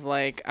memes of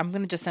like, I'm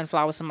gonna just send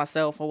flowers to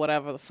myself or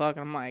whatever the fuck.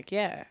 And I'm like,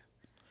 yeah.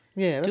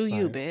 yeah. That's do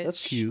you, nice. bitch.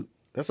 That's cute.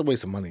 That's a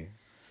waste of money.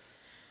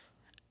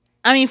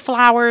 I mean,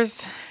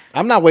 flowers.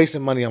 I'm not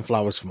wasting money on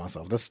flowers for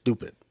myself. That's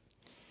stupid.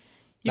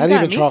 You Not got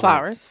even me chocolate.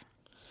 flowers.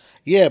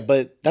 Yeah,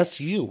 but that's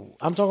you.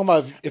 I'm talking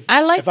about if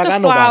I like if the I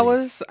got nobody.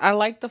 flowers. I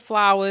like the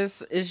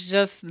flowers. It's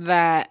just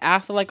that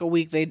after like a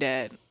week they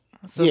dead.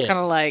 So it's Yeah. kind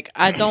of like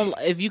I don't.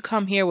 If you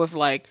come here with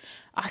like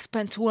I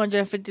spent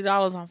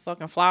 $250 on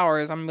fucking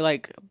flowers, I'm gonna be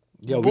like,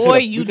 Yo, boy,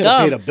 we you coulda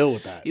paid a dumb. bill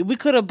with that. We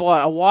could have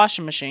bought a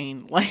washing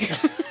machine. Like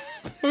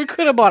we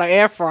could have bought an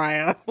air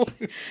fryer.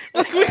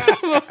 Like,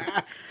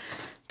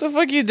 the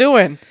fuck you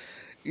doing?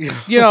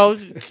 You know,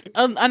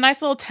 a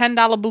nice little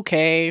 $10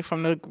 bouquet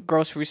from the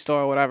grocery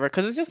store or whatever,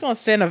 because it's just gonna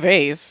sit in a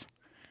vase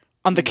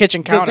on the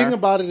kitchen The counter. thing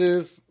about it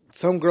is,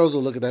 some girls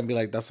will look at that and be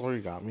like, "That's all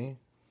you got me."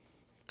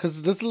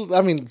 Because this,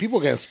 I mean, people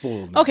get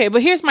spoiled. Okay,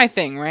 but here's my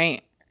thing,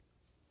 right?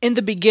 In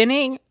the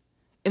beginning,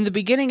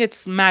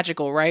 it's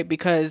magical, right?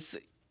 Because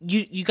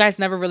you guys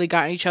never really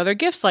got each other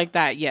gifts like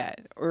that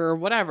yet, or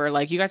whatever.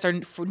 Like, you guys are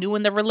new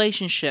in the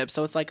relationship,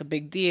 so it's like a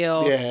big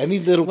deal. Yeah, any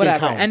little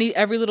Whatever. thing counts.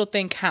 Every little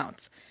thing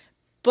counts.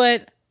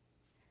 But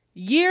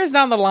years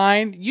down the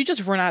line, you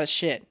just run out of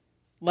shit.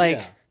 Like,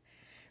 Yeah.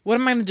 what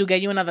am I gonna do?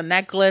 Get you another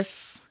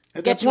necklace?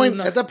 At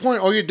that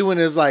point, all you're doing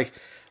is like,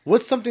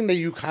 what's something that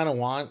you kind of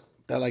want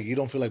that like you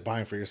don't feel like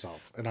buying for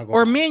yourself? And I'll go.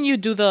 or buy it. me and you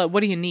do the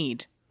what do you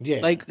need? Yeah.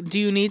 Like, do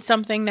you need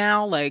something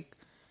now?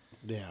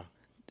 Yeah.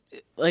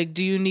 Like,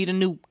 do you need a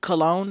new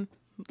cologne?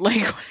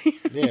 Like, what do you...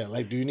 Yeah.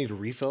 Like, do you need a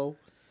refill?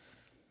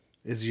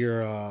 Is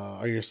your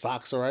are your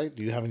socks all right?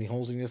 Do you have any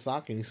holes in your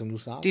sock? You need some new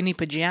socks? do you need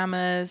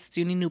pajamas?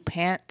 Do you need new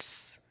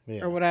pants?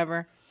 Yeah. Or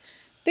whatever.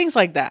 Things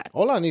like that.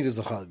 All I need is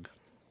a hug.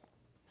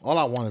 All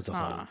I want is a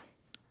hug.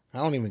 I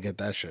don't even get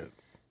that shit.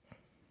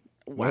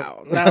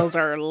 Wow, those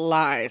are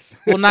lies.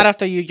 Well, not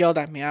after you yelled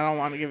at me. I don't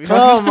want to give you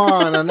Come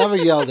on, I never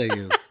yelled at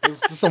you.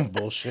 It's some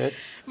bullshit.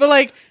 But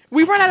like,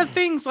 we run out of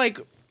things. Like,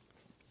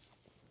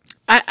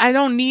 I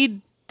don't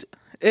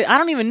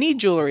even need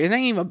jewelry. It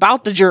ain't even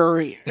about the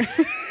jewelry.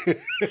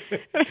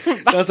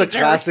 That's a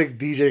classic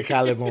DJ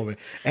Khaled moment.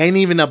 Ain't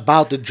even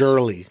about the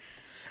jewelry.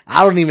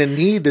 I don't even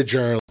need the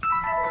jewelry.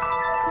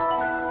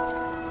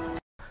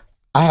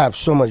 I have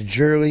so much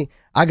jewelry.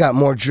 I got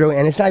more jewelry,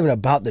 and it's not even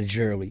about the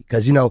jewelry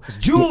because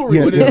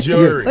Jewelry with the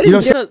jewelry. But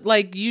it's just,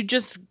 like, you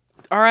just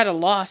are at a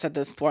loss at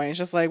this point. It's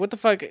just like, what the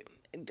fuck?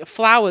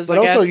 Flowers. But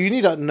I also, guess. you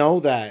need to know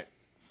that.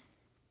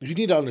 You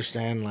need to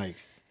understand, like,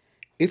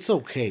 it's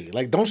okay.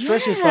 Like, don't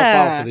stress yourself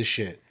out for this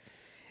shit.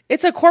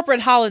 It's a corporate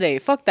holiday.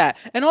 Fuck that.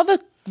 And all the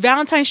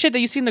Valentine's shit that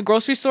you see in the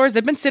grocery stores,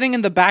 they've been sitting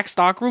in the back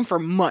stock room for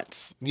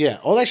months. Yeah,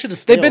 all that shit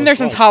is stale. They've been there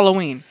since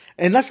Halloween.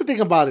 And that's the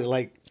thing about it.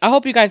 Like, I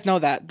hope you guys know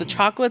that. The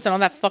chocolates and all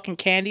that fucking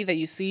candy that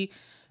you see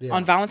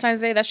on Valentine's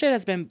Day, that shit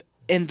has been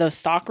in the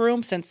stock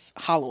room since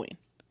Halloween.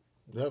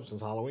 yep,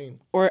 since Halloween.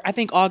 Or I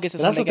think August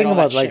is And when that's they the get thing all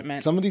about that like shit,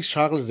 man. some of these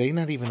chocolates, they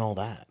not even all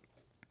that.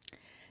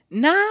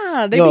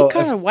 Nah, they Yo, be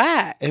kind if- of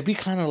whack. It'd be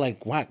kind of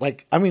like whack.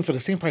 Like, I mean, for the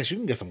same price, you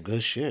can get some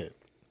good shit.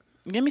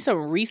 Give me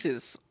some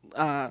Reese's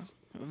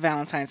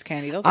Valentine's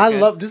candy. Those are I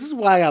good. love. This is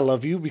why I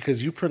love you,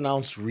 because you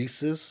pronounce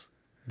Reese's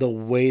the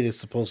way it's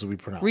supposed to be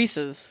pronounced.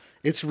 Reese's.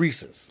 It's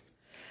Reese's.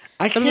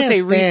 I Some can't say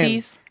stand.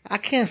 Reese's. I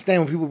can't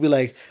stand when people be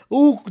like,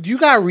 "Ooh, you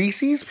got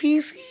Reese's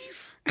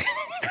Pieces?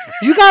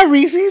 You got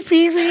Reese's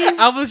Pieces?"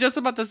 I was just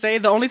about to say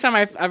the only time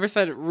I've ever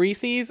said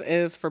Reese's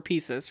is for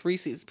pieces.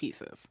 Reese's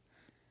Pieces.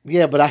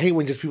 Yeah, but I hate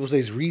when just people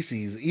say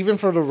Reese's, even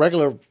for the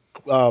regular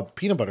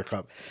peanut butter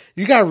cup.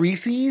 You got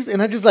Reese's,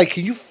 and I just like,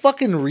 can you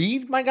fucking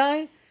read, my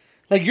guy?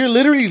 Like, you're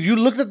literally, you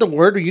looked at the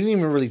word, but you didn't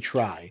even really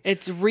try.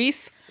 It's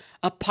Reese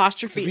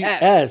apostrophe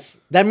S. S.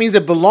 That means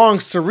it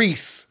belongs to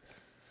Reese.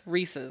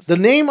 Reese's. The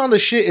name on the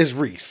shit is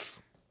Reese,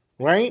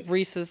 right?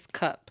 Reese's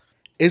cup.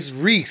 It's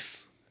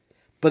Reese.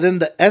 But then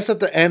the S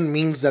at the end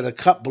means that the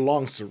cup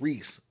belongs to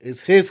Reese.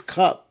 It's his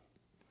cup.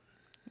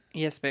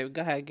 Yes, babe.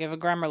 Go ahead. Give a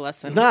grammar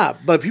lesson. Nah,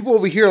 but people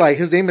over here like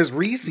his name is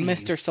Reese's.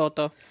 Mr.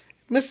 Soto.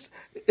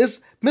 It's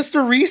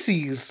Mr.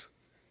 Reese's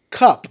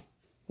cup.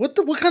 What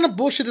kind of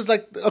bullshit is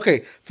like?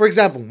 Okay, for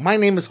example, my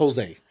name is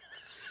Jose,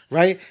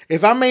 right?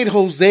 If I made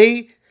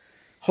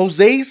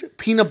Jose's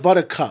peanut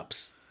butter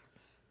cups,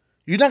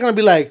 you're not gonna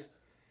be like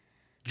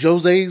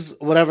Jose's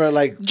whatever,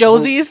 like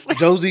Josie's.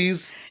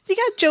 Josie's. You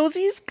got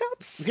Josie's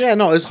cups? Yeah,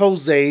 no, it's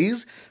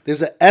Jose's.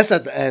 There's an S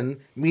at the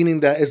end,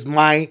 meaning that it's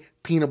my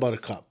peanut butter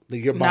cup that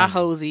you're buying. Not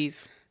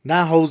Hosie's.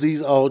 Not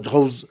Jose's or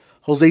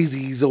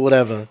Jose's or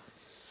whatever.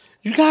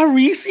 You got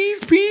Reese's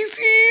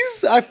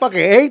Pieces? I fucking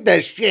hate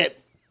that shit.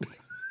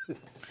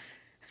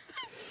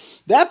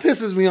 That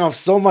pisses me off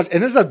so much.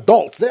 And there's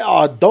adults. There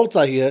are adults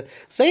out here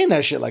saying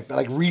that shit like that.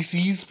 Like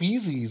Reese's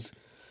Pieces.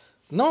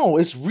 No,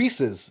 it's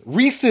Reese's.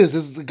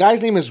 Reese's. The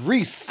guy's name is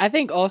Reese. I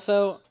think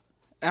also,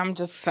 I'm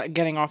just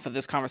getting off of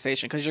this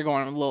conversation because you're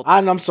going a little.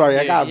 I'm sorry.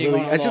 I Yeah, got you're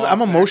really. going a little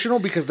I'm off there. emotional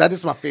because that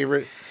is my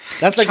favorite.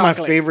 That's like my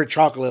Chocolate. favorite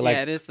chocolate. Like,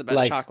 yeah, it is the best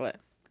like, chocolate.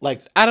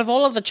 Like, Out of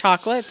all of the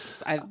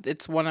chocolates,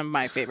 it's one of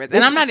my favorites.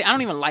 And I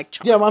don't even like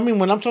chocolate. yeah, I mean,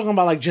 when I'm talking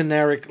about like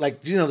generic,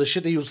 like, you know, the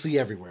shit that you'll see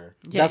everywhere,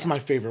 that's my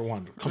favorite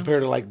one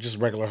compared to like just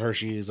regular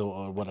Hershey's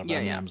or whatever, Yeah,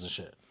 yeah. M&M's and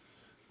shit.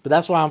 But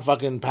that's why I'm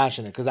fucking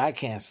passionate, because I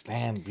can't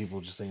stand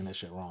people just saying that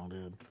shit wrong,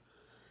 dude.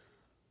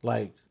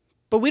 Like,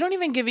 But we don't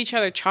even give each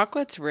other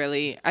chocolates,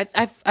 really. I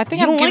think You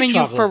I'm don't like giving you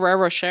chocolate.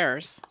 Ferrero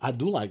shares. I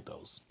do like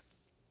those,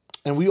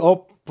 and we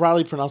all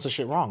probably pronounce the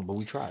shit wrong, but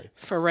we try.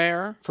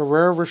 Ferrero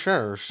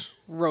Rochers.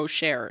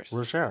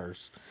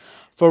 Rochers.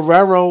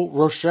 Ferrero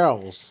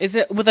Rochers. Is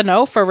it with an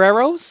O?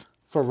 Ferrero's?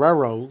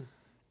 Ferrero,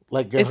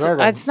 like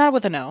Guerrero. It's not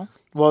with an O.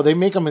 Well, they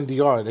make them in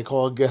DR. They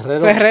call it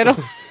Guerrero. Ferrero.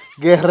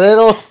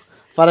 Guerrero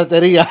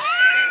Ferreteria.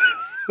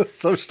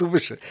 Some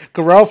stupid shit.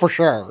 Guerrero for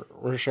sure.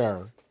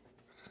 Rocher.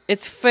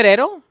 It's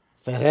Ferrero?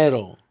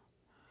 Ferrero.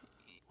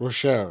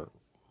 Rocher.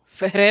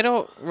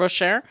 Ferrero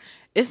Rocher?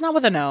 It's not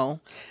with an O.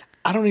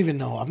 I don't even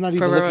know. I'm not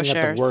even Ferrero looking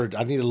at Rochers. the word.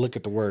 I need to look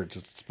at the word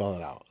just to spell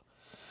it out.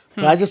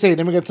 But I just say,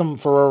 let me get some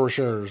Ferrero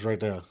Rochers right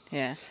there.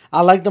 Yeah.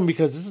 I like them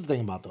because this is the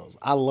thing about those.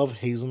 I love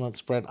hazelnut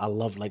spread. I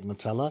love like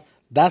Nutella.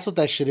 That's what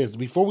that shit is.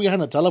 Before we had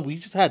Nutella, we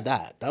just had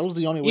that. That was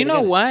the only way. You to know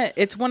get it. what?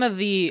 It's one of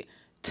the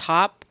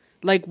top,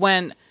 like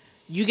when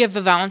you give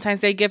the Valentine's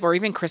Day gift or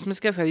even Christmas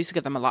gifts. I used to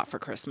get them a lot for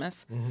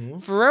Christmas.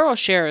 Ferrero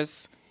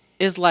Rochers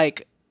is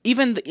like,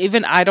 even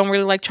I don't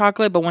really like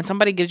chocolate, but when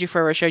somebody gives you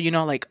Ferrero Rocher, you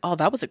know, like, oh,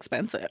 that was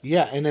expensive.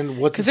 Yeah, and then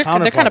what's Because his they're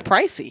counterpart? kind of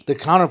pricey. The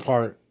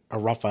counterpart are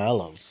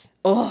Raffaello's.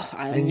 Oh,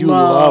 I And you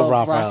love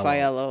love Raffaello.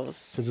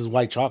 Raffaello's. Because there's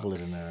white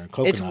chocolate in there. And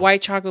coconut. It's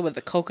white chocolate with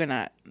the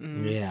coconut.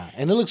 Yeah,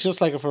 and it looks just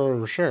like a Ferrero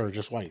Rocher,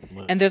 just white.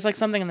 But And there's like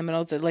something in the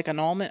middle. It's like an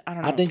almond. I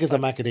don't know. I think it's a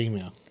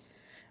macadamia.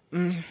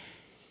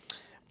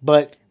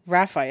 But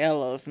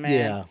Raffaello's, man.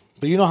 yeah,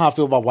 but you know how I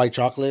feel about white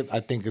chocolate. I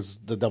think it's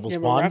the devil's Yeah,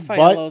 but spawn.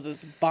 Raffaello's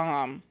is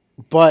bomb.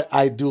 But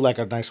I do like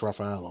a nice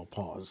Raffaello.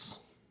 Pause.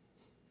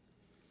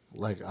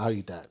 Like I'll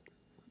eat that.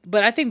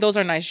 But I think those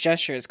are nice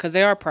gestures because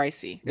they are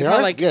pricey. It's They not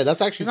are? like Yeah,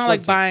 that's actually it's not like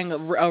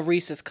expensive. buying a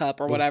Reese's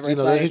cup or whatever. You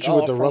know, it's they like, hit you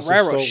with the Russell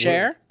Ferrero Stowe-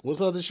 Rocher. What's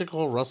the other shit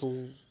called?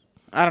 Russell.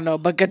 I don't know,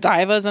 but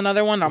Godiva is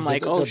another one. I'm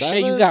like, oh shit,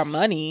 you got Godiva's-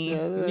 money.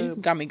 yeah. You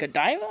got me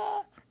Godiva.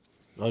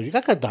 Oh, you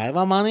got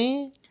Godiva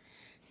money?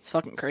 It's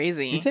fucking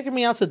crazy. You taking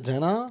me out to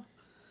dinner?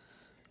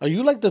 Are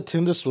you like the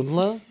Tinder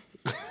swindler?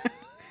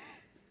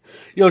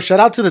 Yo, shout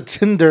out to the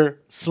Tinder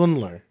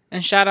swindler.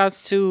 And shout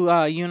outs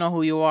to You Know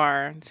Who You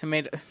Are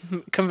to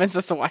convince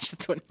us to watch the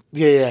Twin.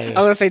 Yeah.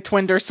 I want to say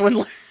Twinder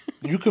Swindler.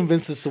 You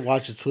convinced us to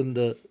watch the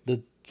Twinder,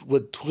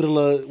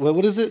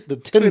 what is it? The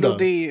Tinder.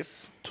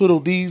 Tweedledees.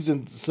 Tweedledees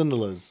and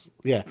Swindlers.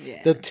 Yeah.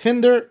 Yeah. The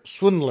Tinder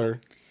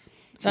swindler.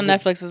 It's on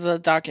Netflix as a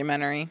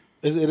documentary.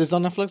 It is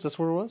on Netflix? That's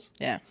where it was?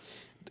 Yeah.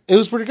 It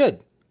was pretty good.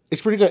 It's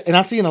pretty good. And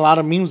I'm seeing a lot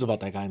of memes about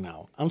that guy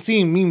now. I'm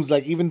seeing memes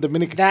like even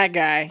Dominican. That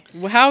guy.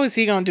 Well, how is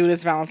he going to do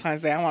this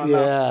Valentine's Day? I want to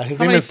know. Yeah. His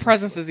How name many is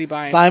presents is he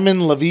buying?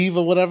 Simon Leviev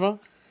or whatever.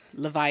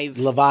 Levive.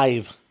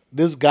 Levive.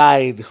 This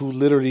guy who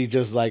literally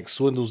just like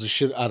swindles the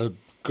shit out of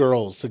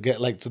girls to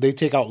get like, so they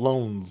take out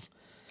loans.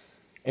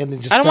 And then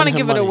just I don't want to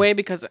give it away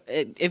because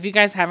if you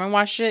guys haven't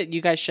watched it,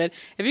 you guys should.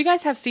 If you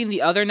guys have seen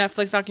the other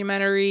Netflix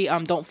documentary,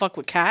 Don't Fuck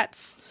with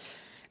Cats,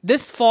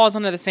 this falls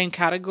under the same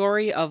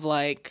category of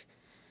like,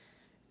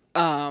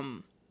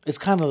 it's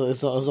kind of,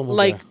 it's almost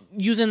like there.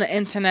 using the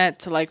internet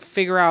to like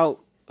figure out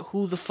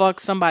who the fuck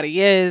somebody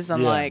is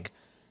and Yeah. like,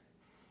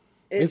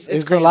 It's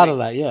crazy. a lot of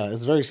that. Yeah,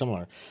 it's very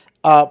similar.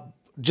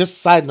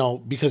 Just side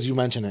note, because you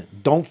mentioned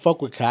it, Don't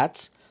Fuck with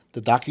Cats,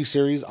 the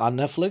docuseries on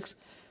Netflix,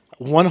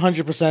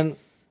 100%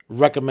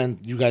 recommend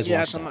you guys Yeah,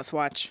 watch it's a that. must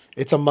watch.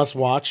 It's a must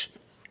watch.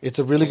 It's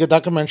a really good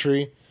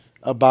documentary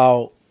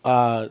about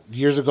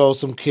years ago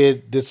some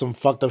kid did some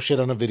fucked up shit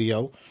on a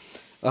video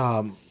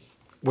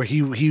where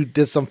he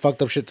did some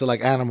fucked up shit to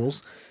like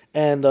animals,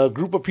 and a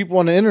group of people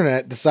on the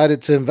internet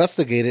decided to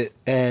investigate it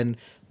and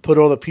put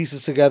all the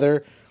pieces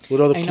together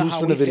with all the I know clues how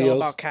from we the feel videos.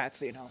 about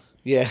cats, you know.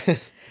 Yeah,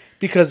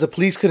 because the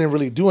police couldn't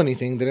really do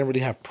anything. They didn't really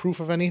have proof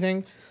of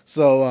anything.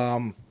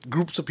 So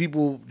groups of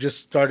people just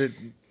started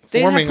They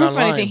didn't have forming proof of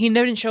online. anything. He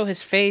didn't show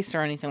his face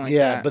or anything like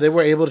Yeah, that. but they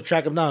were able to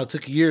track him down. It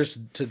took years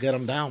to get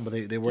him down, but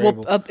they were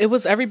able. Well, it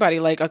was everybody,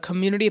 like a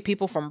community of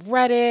people from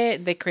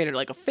Reddit. They created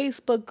like a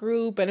Facebook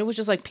group, and it was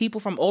just like people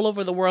from all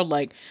over the world.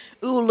 Like,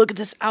 ooh, look at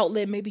this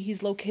outlet. Maybe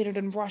he's located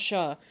in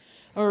Russia,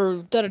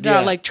 or da da da.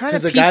 Yeah, Like trying to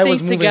 'cause the piece guy was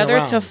things moving together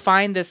around. to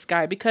find this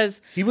guy because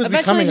He was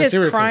eventually becoming a his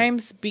serial killer.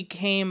 crimes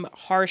became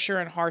harsher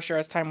and harsher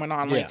as time went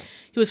on. Like Yeah.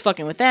 he was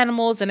fucking with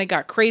animals, then it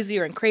got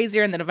crazier and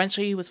crazier, and then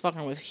eventually he was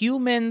fucking with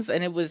humans,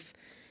 and it was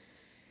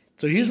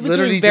So he he's was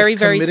literally doing very just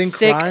very committing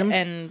sick crimes.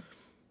 and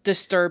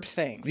disturbed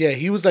things. Yeah,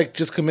 he was like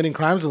just committing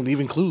crimes and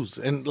leaving clues,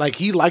 and like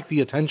he liked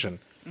the attention.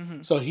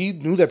 Mm-hmm. So he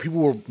knew that people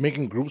were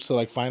making groups to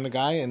like find the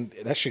guy, and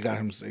that shit got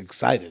him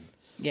excited.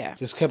 Yeah.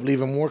 Just kept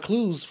leaving more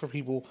clues for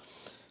people.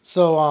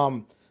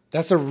 So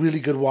that's a really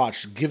good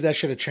watch. Give that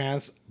shit a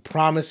chance.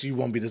 Promise you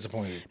won't be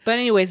disappointed. But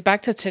anyways,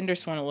 back to Tinder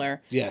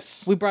Swindler.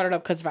 Yes. We brought it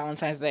up because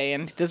Valentine's Day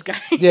and this guy.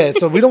 Yeah,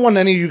 so we don't want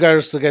any of you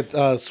guys to get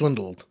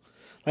swindled.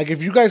 Like,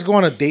 if you guys go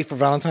on a date for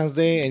Valentine's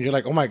Day and you're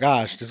like, oh my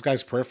gosh, this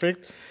guy's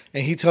perfect,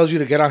 and he tells you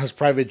to get on his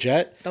private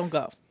jet, Don't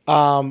go.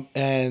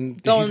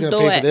 and Don't he's gonna do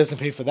pay it. for this and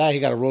pay for that, he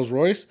got a Rolls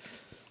Royce.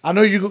 I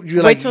know you're Wait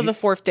like, till the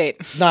fourth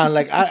date. nah,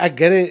 like I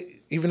get it.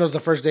 Even though it's the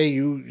first day,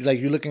 you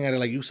looking at it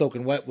like you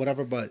soaking wet,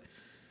 whatever. But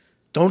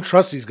don't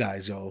trust these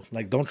guys, yo.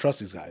 Like, don't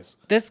trust these guys.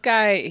 This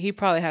guy, he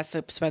probably has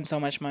to spend so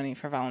much money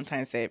for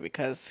Valentine's Day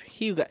because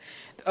he got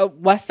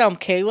West Elm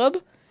Caleb.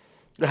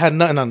 It had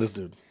nothing on this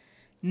dude.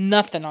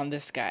 Nothing on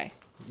this guy.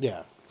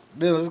 Yeah,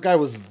 this guy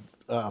was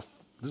an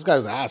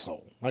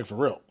asshole. Like, for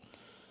real.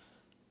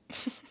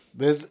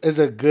 This is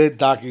a good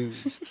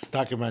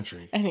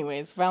documentary.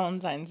 Anyways,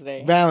 Valentine's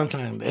Day.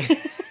 Valentine's Day.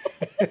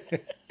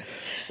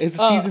 It's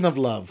a season of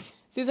love.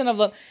 Season of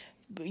love.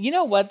 You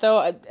know what though?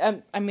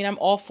 I mean, I'm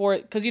all for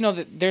it because you know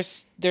that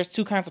there's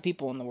two kinds of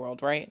people in the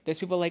world, right? There's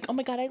people like, oh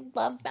my god, I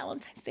love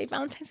Valentine's Day.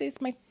 Valentine's Day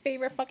is my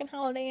favorite fucking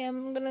holiday.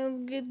 I'm gonna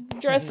get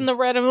dressed in the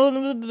red. And blah,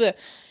 blah, blah, blah.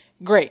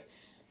 Great.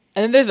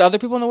 And then there's other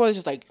people in the world that's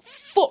just like,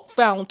 fuck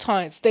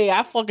Valentine's Day.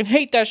 I fucking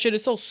hate that shit.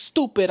 It's so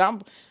stupid.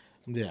 I'm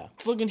Yeah.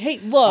 fucking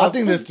hate love. I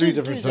think there's three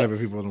different type of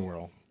people in the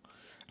world.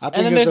 And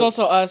then there's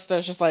also us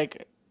that's just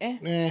like,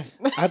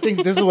 I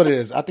think this is what it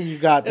is. I think you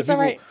got the It's people,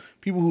 alright.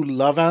 people who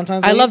love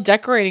Valentine's Day. I love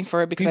decorating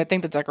for it because I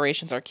think the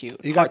decorations are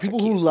cute. You got Hearts are people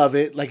who cute. love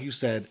it, like you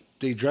said.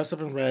 They dress up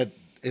in red.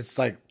 It's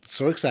like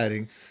so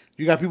exciting.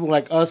 You got people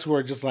like us who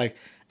are just like,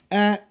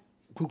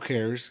 who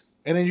cares?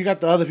 And then you got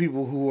the other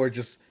people who are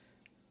just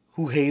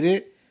who hate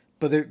it,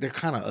 but they're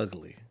kind of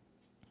ugly.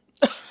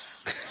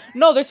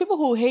 No, there's people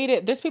who hate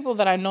it. There's people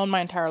that I've known my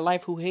entire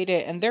life who hate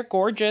it, and they're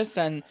gorgeous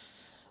and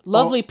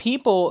lovely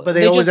people. But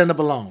they always just, end up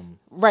alone.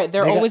 right.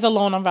 They're they got- always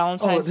alone on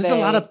Valentine's There's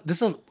Day.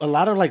 there's a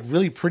lot of like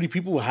really pretty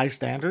people with high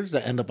standards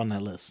that end up on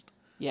that list.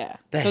 Yeah.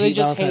 That So they hate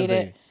just Valentine's hate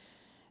Day. it.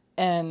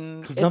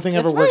 And 'Cause nothing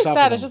ever it's works very out for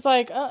sad. It's them. just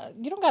like,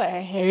 you don't gotta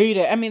hate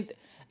it. I mean,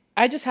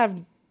 I just have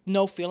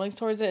no feelings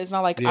towards it. It's not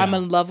like I'm Yeah.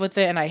 in love with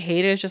it and I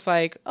hate it. It's just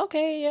like,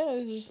 okay,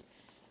 yeah,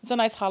 it's a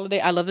nice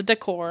holiday. I love the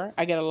decor.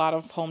 I get a lot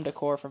of home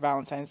decor for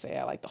Valentine's Day.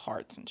 I like the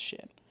hearts and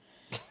shit.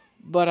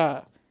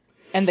 But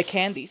and the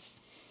candies.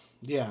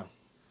 Yeah,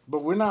 but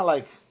we're not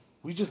like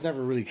we just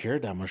never really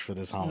cared that much for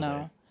this holiday.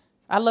 No.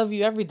 I love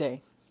you every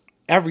day.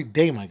 Every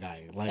day, my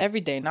guy. Like Every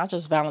day, not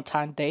just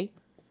Valentine's Day.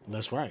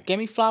 that's right. Give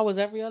me flowers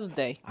every other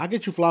day. I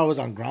get you flowers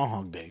on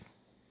Groundhog Day.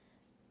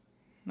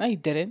 No, you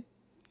didn't.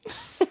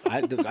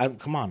 I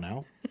come on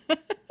now.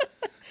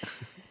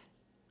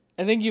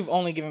 I think you've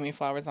only given me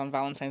flowers on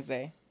Valentine's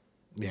Day.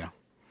 Yeah.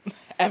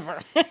 Ever.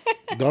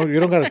 You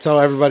don't gotta tell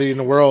everybody in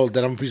the world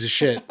that I'm a piece of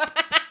shit.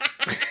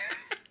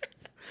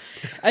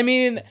 I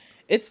mean,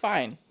 it's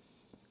fine.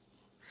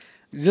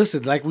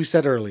 Listen, like we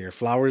said earlier,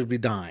 flowers be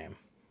dying.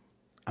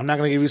 I'm not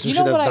gonna give you some You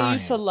shit know that's what dying. I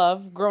used to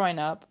love growing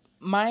up?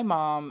 My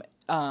mom,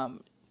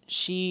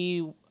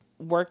 she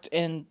worked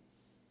in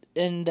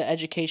the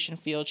education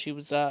field. She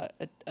was an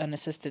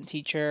assistant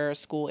teacher, a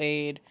school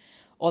aide,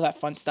 all that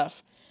fun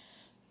stuff.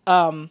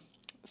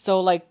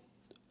 So like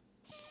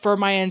for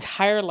my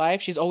entire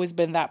life, she's always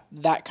been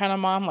that kind of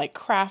mom, like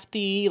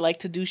crafty, like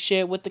to do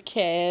shit with the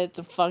kids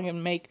and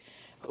fucking make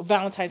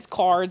Valentine's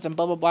cards and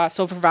blah blah blah.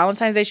 So for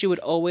Valentine's Day, she would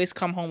always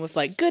come home with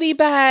like goodie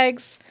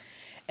bags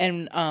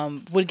and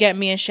would get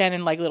me and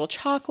Shannon like little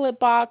chocolate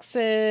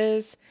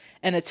boxes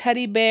and a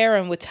teddy bear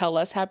and would tell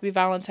us Happy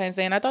Valentine's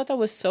Day. And I thought that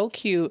was so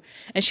cute.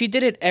 And she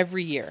did it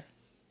every year.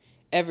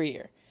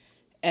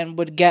 And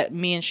would get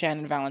me and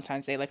Shannon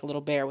Valentine's Day, like a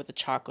little bear with a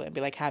chocolate and be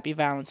like, Happy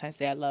Valentine's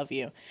Day, I love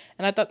you.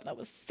 And I thought that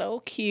was so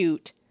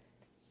cute.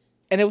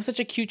 And it was such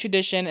a cute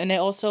tradition. And it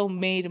also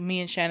made me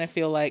and Shannon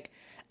feel like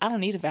I don't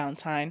need a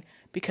Valentine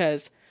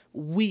because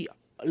we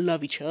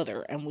love each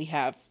other and we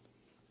have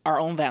our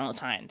own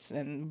Valentines.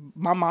 And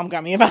my mom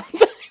got me a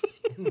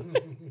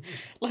Valentine.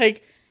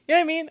 Like, you know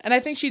what I mean? And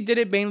I think she did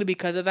it mainly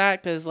because of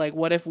that. Because, like,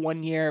 what if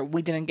one year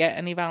we didn't get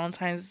any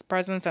Valentine's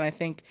presents? And I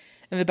think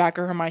in the back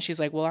of her mind, she's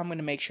like, well, I'm going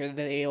to make sure that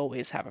they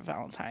always have a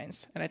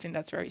Valentine's. And I think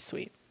that's very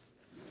sweet.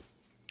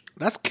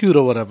 That's cute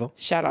or whatever.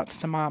 Shout outs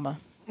to mama.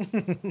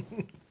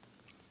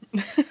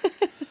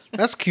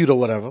 That's cute or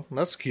whatever.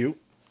 That's cute.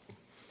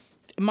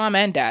 Mom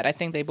and dad, I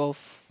think they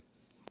both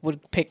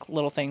would pick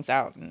little things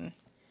out and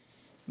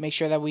make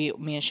sure that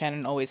me and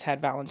Shannon always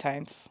had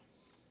Valentine's.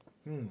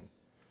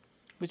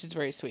 Which is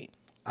very sweet.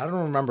 I don't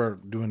remember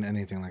doing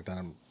anything like that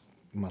in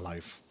my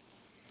life.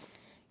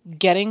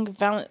 Getting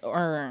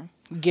or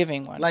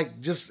giving one.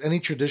 Like just any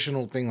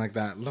traditional thing like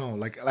that. No,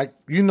 like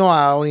you know,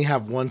 I only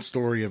have one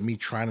story of me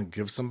trying to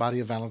give somebody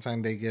a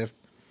Valentine's Day gift,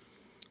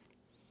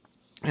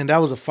 and that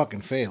was a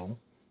fucking fail.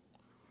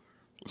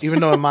 Even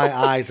though in my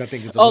eyes, I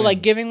think it's a win.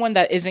 like giving one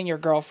that isn't your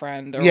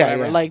girlfriend or Yeah,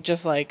 whatever. yeah. Like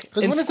just like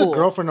Because in when school. it's a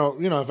girlfriend,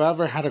 or you know, if I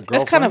ever had a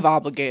girlfriend, That's kind of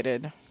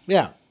obligated.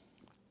 yeah.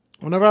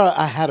 Whenever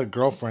I had a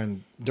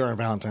girlfriend during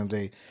Valentine's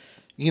Day,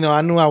 you know,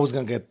 I knew I was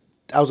gonna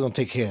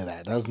take care of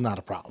that. That's not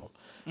a problem.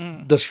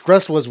 The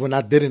stress was when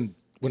I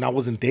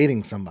wasn't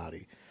dating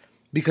somebody,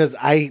 because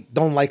I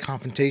don't like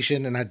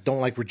confrontation and I don't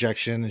like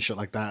rejection and shit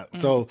like that.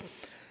 So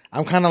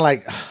I'm kind of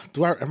like,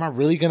 am I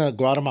really gonna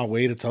go out of my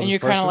way to tell And this you're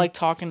person? kind of like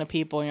talking to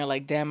people and you're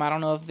like, damn, I don't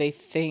know if they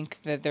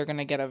think that they're going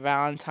to get a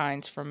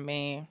Valentine's from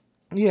me.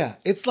 yeah,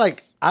 it's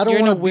like I don't You're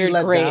in a want to be weird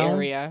let gray down.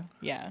 area.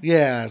 Yeah.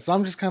 Yeah, so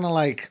I'm just kind of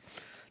like,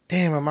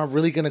 damn, am I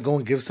really gonna go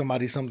and give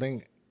somebody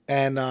something?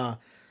 And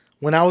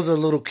when I was a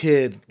little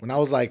kid, when I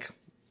was like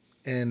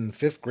in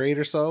 5th grade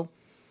or so,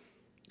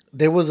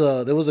 there was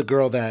a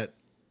girl that,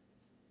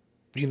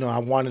 you know, I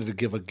wanted to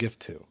give a gift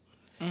to,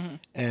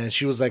 and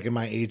she was like in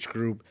my age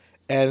group,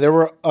 and there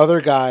were other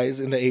guys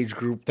in the age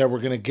group that were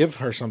gonna give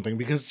her something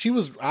because she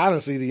was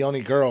honestly the only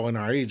girl in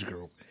our age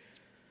group.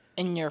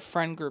 In your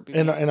friend group. you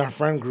In mean? our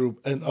friend group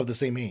of the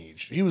same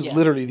age, she was Yeah.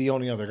 literally the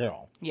only other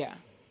girl. Yeah.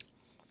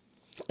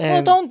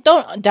 And Well,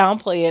 don't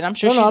downplay it. I'm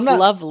sure No, no, she's I'm not-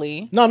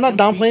 lovely. No, I'm not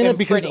downplaying it and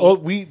because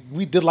pretty.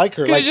 we did like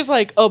her. Because Like, it's just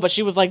like, oh, but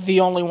she was like the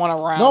only one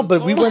around. no,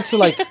 but we went to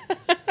like.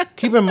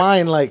 Keep in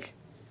mind, like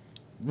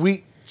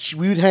we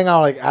would hang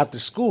out like after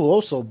school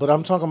also. But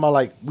I'm talking about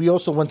like we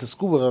also went to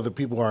school with other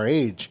people our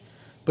age,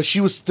 but she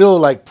was still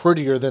like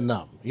prettier than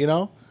them. You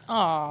know,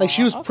 like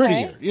she was okay.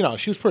 prettier. You know,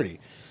 she was pretty.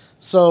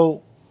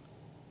 So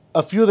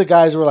a few of the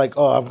guys were like,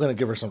 "Oh, I'm gonna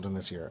give her something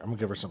this year. I'm gonna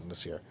give her something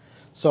this year."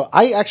 So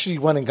I actually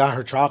went and got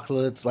her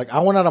chocolates. Like I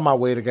went out of my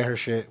way to get her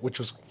shit, which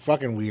was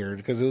fucking weird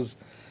because it was.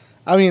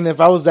 I mean, if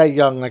I was that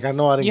young, like I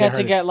know I didn't. You get had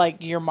to her get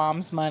like your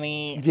mom's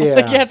money. Yeah.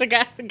 Like you had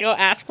to go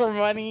ask for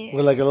money.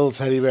 with like a little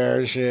teddy bear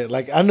and shit.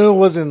 Like I knew it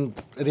wasn't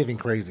anything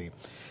crazy.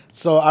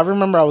 So I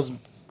remember I was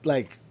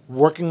like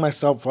working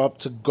myself up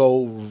to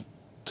go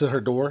to her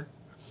door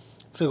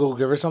to go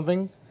give her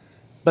something,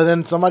 but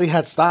then somebody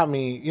had stopped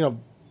me. You know,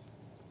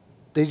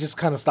 they just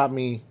kind of stopped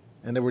me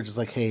and they were just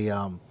like, "Hey,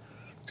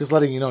 just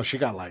letting you know, she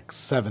got like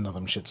 7 of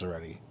them shits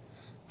already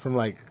from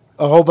like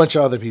a whole bunch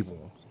of other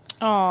people."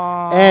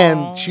 Aww.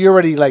 And she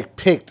already like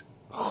picked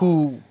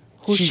who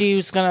she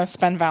was gonna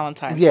spend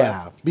Valentine's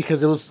yeah, with.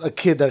 because it was a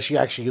kid that she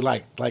actually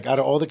liked. Like out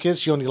of all the kids,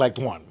 she only liked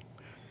one.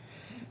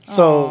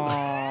 So,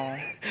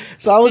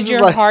 so I was Did just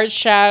your like, heart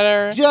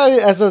shatter? yeah,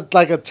 as a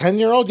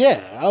 10-year-old,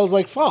 yeah, I was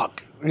like,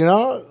 fuck, you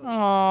know,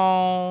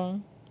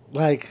 Oh.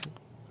 like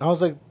I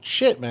was like,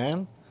 shit,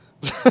 man.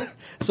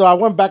 So I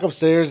went back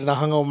upstairs and I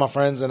hung out with my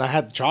friends and I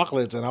had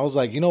chocolates and I was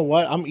like, you know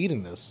what, I'm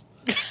eating this.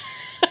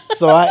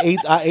 So I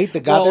ate the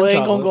goddamn Well, it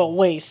ain't chocolate. gonna go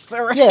waste.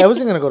 Right? Yeah, it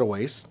wasn't gonna go to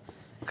waste.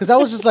 Because I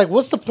was just like,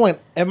 what's the point?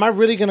 Am I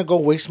really gonna go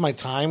waste my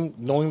time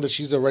knowing that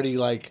she's already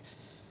like?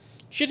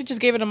 Should have just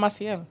gave it to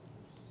Maciel.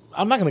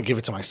 I'm not gonna give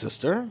it to my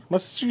sister. My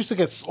sister used to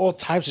get all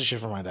types of shit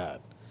from my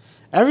dad.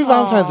 Every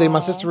Valentine's Day, my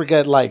sister would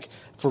get like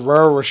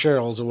Ferrero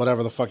Rochers or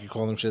whatever the fuck you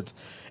call them shits.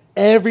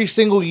 Every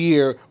single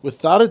year,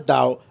 without a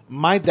doubt,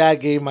 my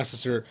dad gave my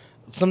sister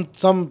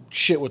some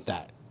shit with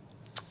that.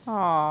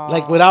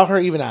 Like without her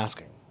even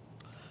asking.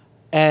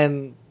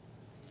 And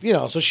you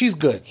know, so she's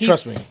good.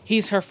 Trust me.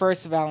 He's her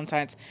first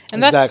Valentine's,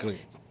 and that's Exactly.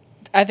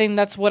 I think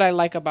that's what I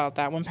like about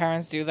that. When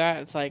parents do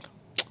that, it's like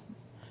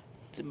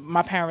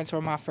my parents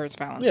were my first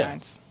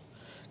Valentine's.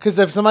 Because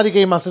if somebody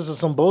gave my sister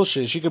some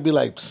bullshit, she could be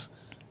like, "Psst,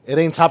 it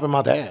ain't topping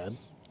my dad."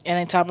 And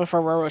on top of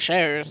Ferrero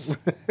Rochers,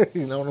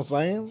 You know what I'm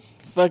saying?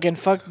 fucking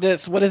fuck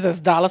this. What is this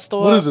dollar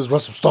store? What is this,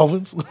 Russell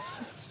Stevens?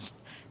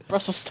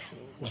 Russell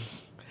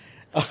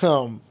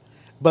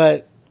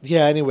But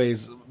yeah,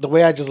 anyways, the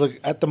way I just look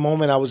at the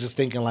moment, I was just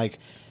thinking like,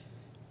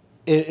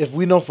 if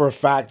we know for a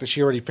fact that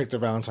she already picked her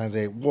Valentine's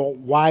Day, well,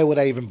 why would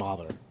I even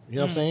bother? You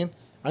know what I'm saying?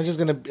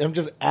 I'm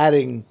just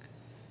adding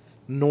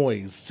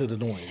noise to the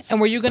noise. And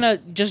were you gonna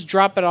just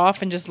drop it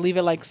off and just leave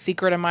it like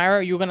secret admirer?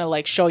 Or you were gonna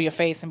like show your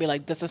face and be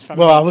like, "This is from."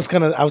 Well, me?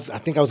 I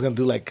think I was gonna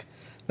do like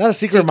not a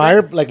secret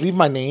admirer, like leave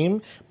my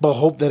name, but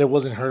hope that it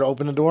wasn't her to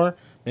open the door.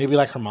 Maybe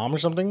like her mom or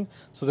something,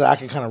 so that I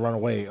could kind of run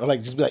away, or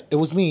like just be like, "It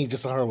was me,"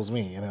 just so her it was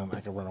me, and then I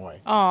could run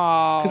away.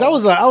 Aw.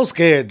 Because I was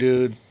scared,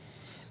 dude.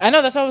 I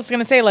know that's what I was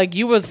gonna say. Like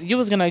you was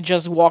gonna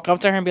just walk up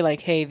to her and be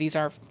like, "Hey, these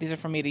are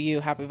from me to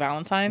you. Happy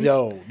Valentine's."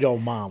 Yo,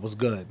 mom was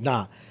good.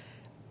 Nah,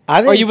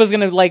 I didn't. Or you was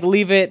gonna like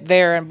leave it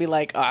there and be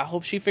like, I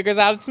hope she figures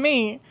out it's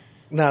me.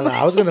 No,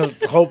 I was gonna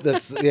hope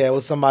it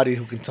was somebody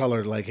who can tell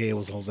her like, hey, it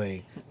was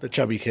Jose, the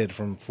chubby kid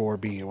from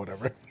 4B or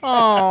whatever.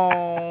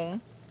 Oh,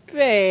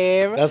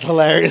 babe, That's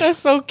hilarious. that's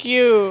so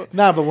cute.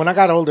 Nah, but when I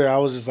got older, I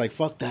was just like,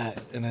 fuck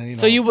that. And then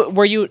So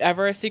were you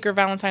ever a secret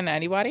Valentine to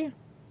anybody?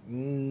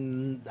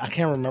 I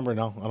can't remember.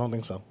 No, I don't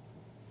think so.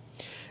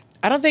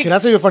 I don't think. Can I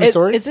tell you a funny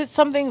story? Is it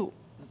something?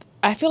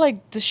 I feel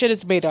like this shit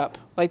is made up,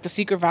 like the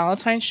secret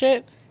Valentine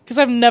shit. Because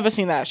I've never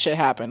seen that shit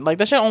happen. Like,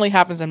 that shit only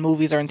happens in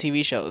movies or in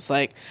TV shows.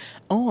 Like,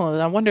 oh,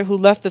 I wonder who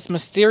left this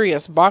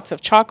mysterious box of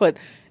chocolate.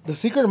 The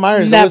secret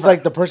admirer is Never. always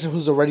like the person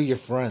who's already your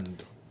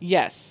friend.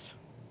 Yes.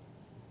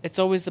 It's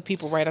always the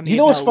people right under You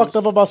know what's fucked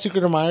up about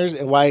secret admirers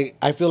and why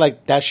I feel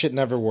like that shit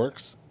never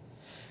works?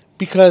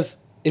 Because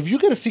if you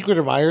get a secret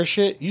admirer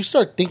shit, you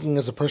start thinking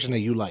as a person that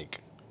you like.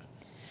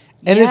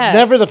 And Yes. it's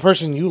never the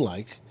person you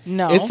like.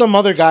 No. It's some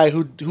other guy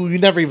who you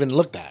never even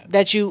looked at.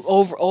 That you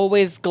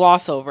always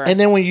gloss over. And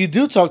then when you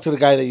do talk to the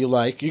guy that you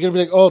like, you're going to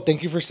be like, oh,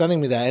 thank you for sending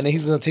me that. And then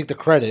he's going to take the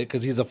credit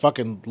because he's a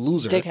fucking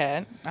loser.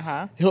 Dickhead.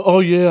 Uh-huh. He'll, oh,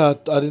 yeah,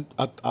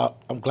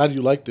 I'm glad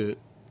you liked it.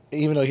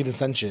 Even though he didn't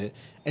send shit.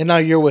 And now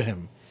you're with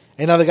him.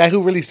 And now the guy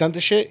who really sent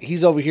the shit,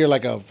 he's over here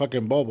like a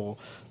fucking bobo.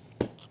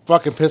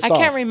 Fucking pissed off. I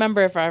can't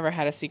remember if I ever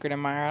had a secret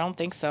admirer. I don't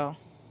think so.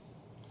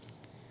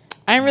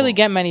 I didn't really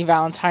get many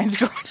Valentines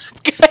growing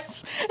up,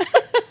 guys.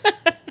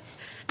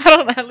 I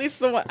don't. At least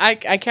the one I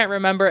can't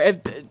remember.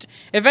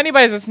 If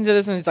anybody's listening to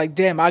this and is like,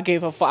 "Damn, I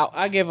gave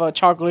a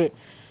chocolate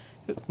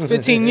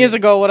 15 years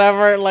ago,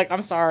 whatever." Like,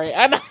 I'm sorry.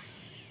 I don't.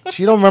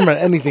 She don't remember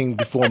anything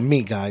before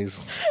me,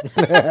 guys.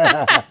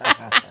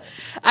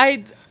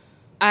 The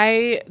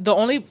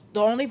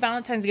only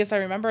Valentine's gifts I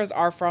remember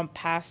are from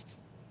past,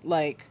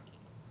 like,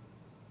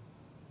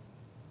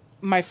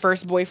 my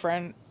first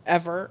boyfriend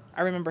ever.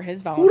 I remember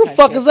his Valentine's. Who the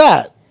fuck gift. is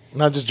that?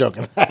 Not just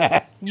joking.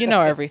 You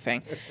know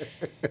everything.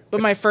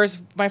 But my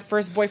first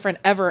boyfriend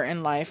ever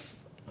in life,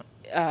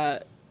 I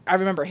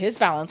remember his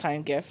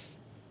Valentine gift.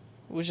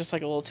 It was just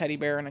like a little teddy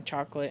bear and a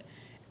chocolate.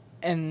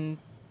 And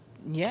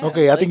yeah.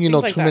 Okay, I like, think you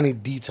know things too like that. many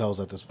details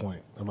at this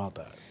point about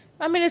that.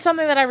 I mean, it's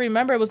something that I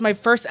remember. It was my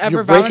first ever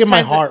You're breaking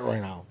my Valentine's heart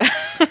right now.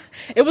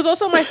 It was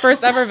also my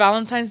first ever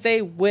Valentine's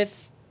Day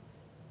with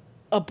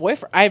a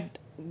boyfriend.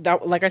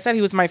 Like I said,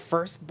 he was my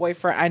first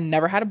boyfriend. I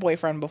never had a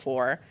boyfriend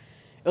before.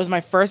 It was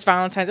my first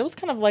Valentine's. It was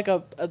kind of like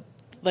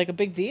a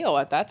big deal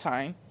at that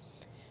time.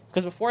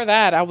 Because before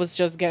that, I was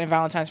just getting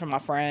Valentine's from my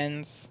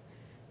friends,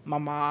 my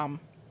mom,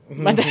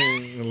 my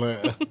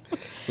dad.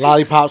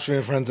 Lollipops from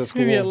your friends at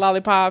school. Yeah,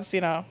 lollipops,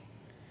 you know.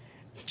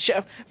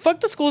 Fuck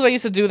the schools that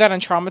used to do that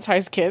and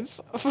traumatize kids.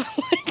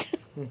 Like,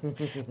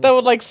 that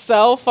would like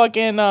sell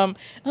fucking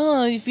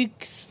if you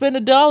spend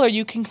 $1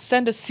 you can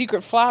send a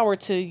secret flower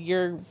to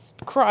your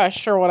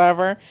crush or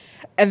whatever.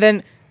 And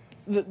then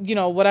you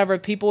know, whatever,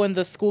 people in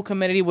the school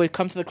committee would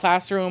come to the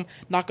classroom,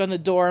 knock on the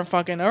door, and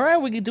fucking, all right,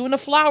 we're doing a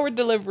flower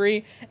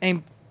delivery,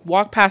 and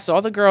walk past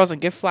all the girls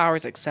and give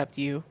flowers except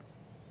you.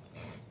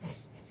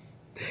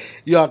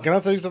 Yo, can I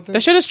tell you something?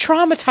 That shit is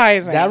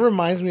traumatizing. That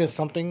reminds me of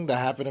something that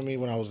happened to me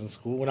when I was in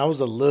school. When I was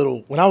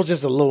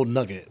just a little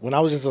nugget. When I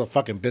was just a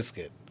fucking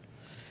biscuit.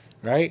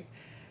 Right?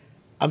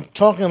 I'm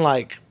talking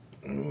like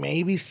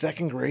maybe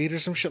 2nd grade or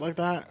some shit like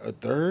that. Or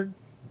 3rd.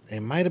 It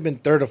might have been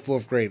 3rd or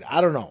 4th grade.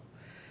 I don't know.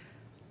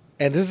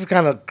 And this is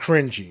kind of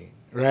cringy,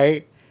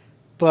 right?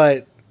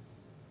 But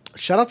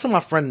shout out to my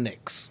friend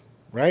Nix,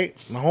 right?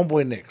 My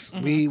homeboy Nix.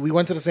 Mm-hmm. We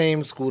went to the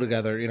same school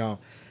together, you know,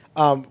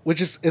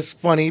 which is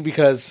funny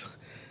because,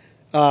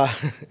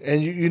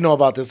 and you know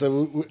about this. It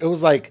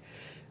was like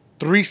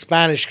 3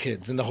 Spanish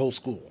kids in the whole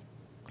school.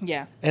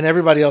 Yeah. And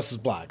everybody else is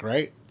black,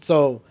 right?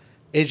 So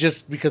it's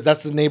just because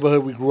that's the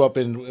neighborhood we grew up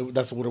in.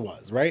 That's what it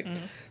was, right?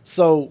 Mm-hmm.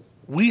 So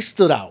we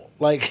stood out.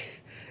 Like,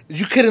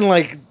 you couldn't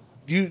like...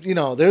 You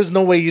know, there's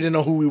no way you didn't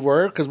know who we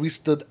were because we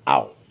stood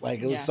out.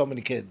 Like, it was so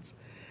many kids.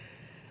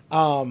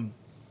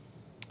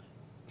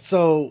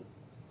 So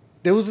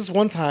there was this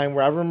one time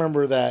where I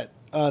remember that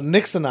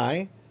Nix and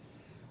I,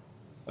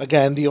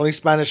 again, the only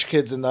Spanish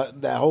kids in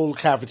that whole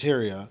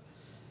cafeteria,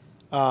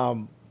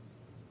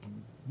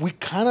 we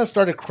kind of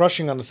started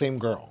crushing on the same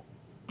girl.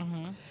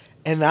 Mm-hmm.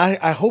 And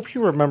I hope he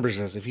remembers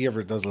this if he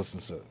ever does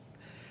listen to it.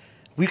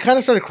 We kind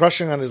of started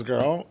crushing on this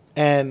girl,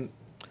 and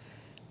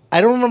I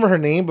don't remember her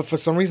name, but for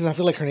some reason I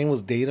feel like her name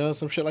was Data or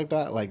some shit like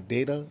that. Like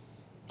Data.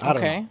 I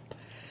don't know.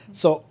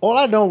 So all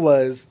I know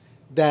was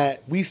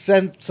that we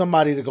sent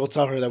somebody to go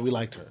tell her that we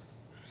liked her.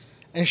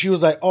 And she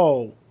was like,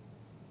 oh,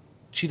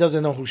 she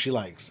doesn't know who she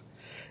likes.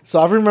 So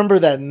I remember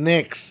that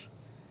Nix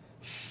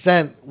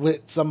sent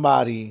with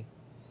somebody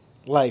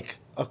like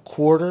a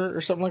quarter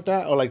or something like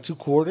that, or like 2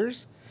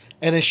 quarters.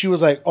 And then she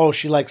was like, oh,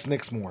 she likes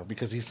Nix more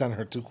because he sent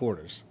her 2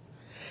 quarters.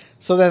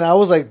 So then I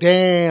was like,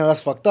 damn,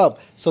 that's fucked up.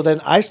 So then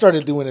I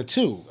started doing it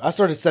too. I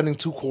started sending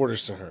 2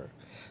 quarters to her.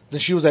 Then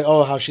she was like,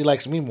 oh, how she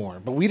likes me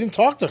more. But we didn't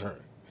talk to her.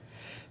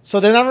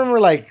 So then I remember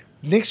like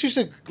Nix used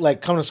to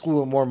like come to school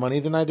with more money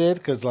than I did.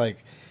 Because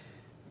like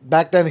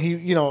back then he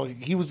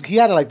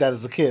had it like that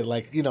as a kid.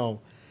 Like, you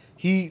know,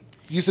 he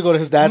used to go to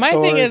his dad's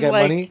store and get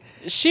money.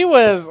 She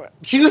was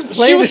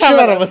playing the shit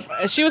out of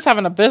us. She was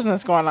having a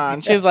business going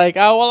on. She's like,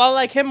 oh, well, I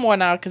like him more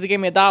now because he gave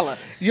me $1.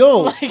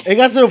 Yo, like, it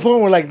got to the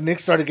point where like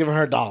Nix started giving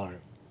her $1.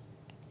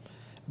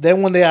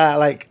 Then one day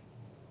I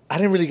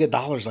didn't really get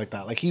dollars like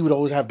that. Like he would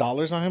always have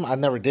dollars on him. I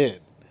never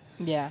did.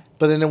 Yeah.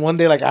 But then one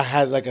day like I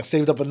had like I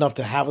saved up enough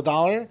to have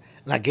 $1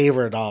 and I gave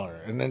her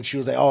 $1. And then she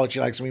was like, oh,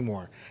 she likes me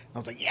more. And I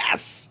was like,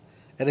 yes.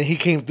 And then he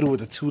came through with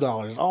the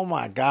 $2. Oh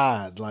my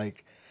God.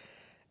 Like,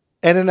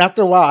 and then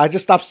after a while I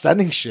just stopped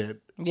sending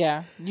shit.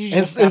 Yeah.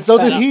 And so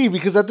did he,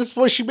 because at this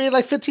point she made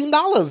like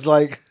 $15.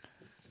 Like,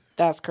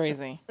 that's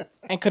crazy.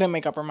 And couldn't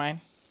make up her mind.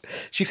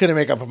 She couldn't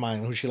make up her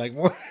mind who she liked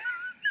more.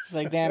 It's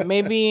like, damn,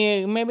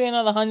 maybe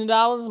another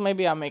 $100.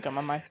 Maybe I'll make up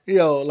my mind.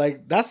 Yo,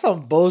 like that's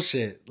some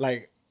bullshit.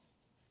 Like,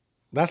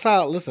 that's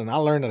how. Listen, I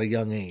learned at a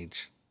young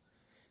age.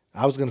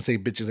 I was gonna say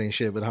bitches ain't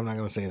shit, but I'm not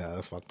gonna say that.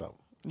 That's fucked up.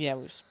 Yeah,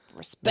 we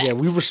respect. Yeah,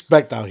 we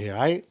respect out here.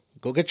 All right,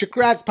 go get your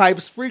crack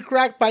pipes. Free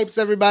crack pipes,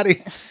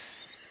 everybody.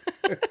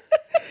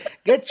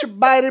 Get your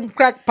Biden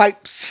crack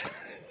pipes.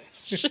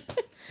 I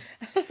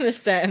don't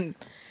understand.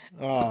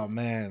 Oh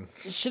man,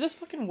 shit is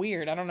fucking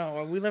weird. I don't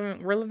know.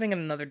 We're living in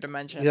another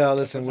dimension. Yeah,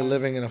 listen, we're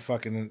living in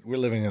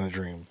a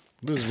dream.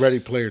 This is Ready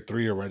Player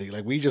 3 already.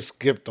 Like we just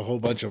skipped a whole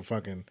bunch of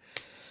fucking.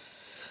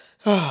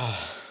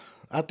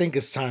 I think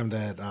it's time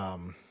that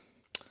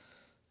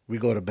we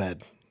go to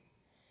bed.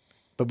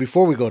 But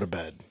before we go to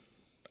bed,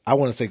 I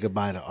want to say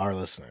goodbye to our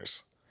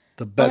listeners.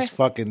 The best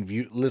fucking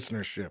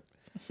listenership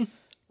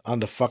on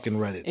the fucking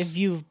Reddits. If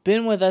you've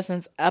been with us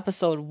since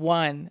episode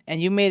 1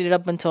 and you made it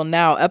up until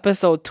now,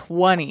 episode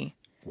 20.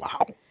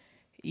 Wow.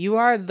 You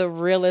are the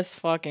realest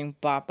fucking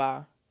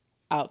papa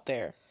out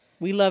there.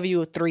 We love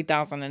you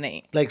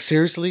 3008. Like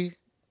seriously,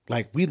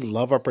 like we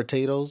love our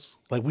potatoes.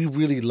 Like we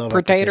really love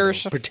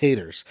potatoes. Our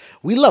potatoes.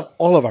 We love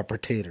all of our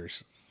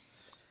potatoes.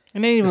 It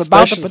ain't even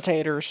about the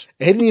potatoes.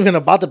 It ain't even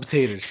about the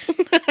potatoes.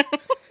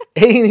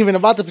 It ain't even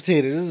about the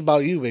potatoes. This is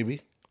about you,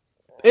 baby.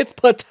 It's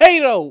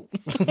potato.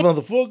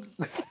 Motherfucker.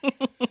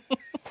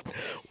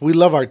 We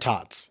love our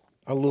tots.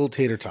 Our little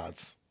tater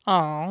tots.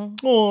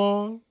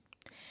 Aww.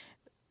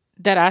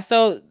 Deadass,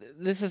 so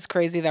this is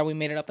crazy that we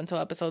made it up until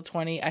episode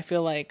 20. I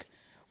feel like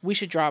we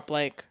should drop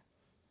like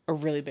a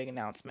really big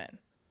announcement.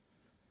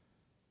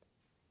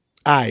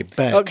 I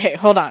bet. Okay,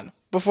 hold on.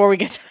 Before we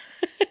get to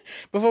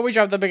Before we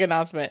drop the big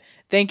announcement,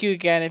 thank you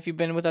again if you've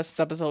been with us since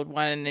episode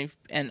 1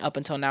 and up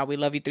until now. We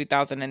love you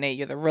 3008.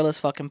 You're the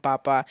realest fucking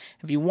papa.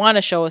 If you want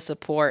to show us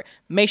support,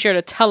 make sure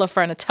to tell a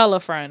friend to tell a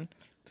friend.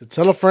 To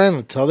tell a friend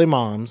and tell their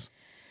moms.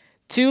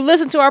 To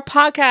listen to our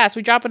podcast.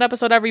 We drop an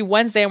episode every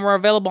Wednesday and we're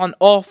available on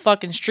all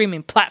fucking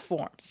streaming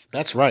platforms.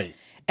 That's right.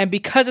 And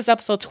because it's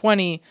episode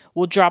 20,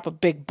 we'll drop a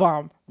big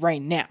bomb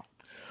right now.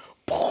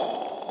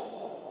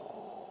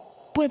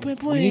 We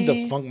need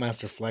the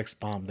Funkmaster Flex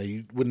bomb.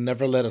 They would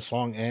never let a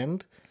song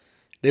end.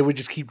 They would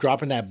just keep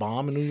dropping that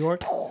bomb in New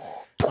York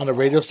on the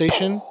radio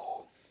station.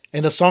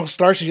 And the song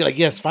starts and you're like,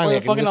 yes, finally I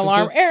can fucking listen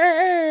alarm.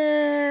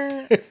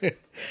 to it.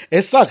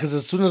 It sucks because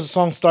as soon as the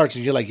song starts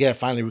and you're like, yeah,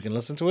 finally we can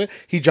listen to it,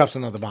 he drops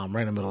another bomb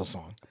right in the middle of the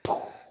song.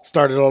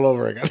 Start it all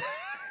over again.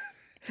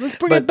 Let's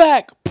bring it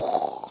back.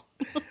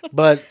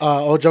 But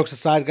all jokes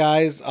aside,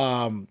 guys,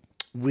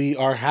 we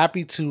are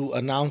happy to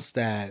announce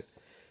that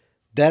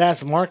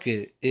Deadass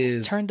Market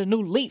is Turned a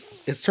new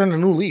leaf. It's turned a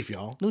new leaf,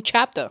 y'all. New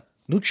chapter.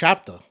 New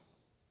chapter.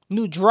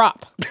 New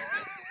drop.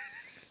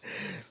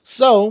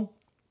 So,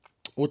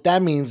 what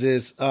that means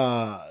is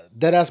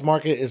Deadass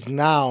Market is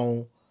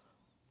now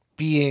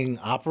being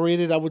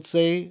operated, I would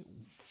say,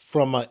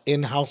 from an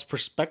in-house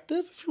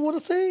perspective, if you want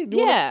to say. Do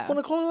you want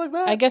to call it like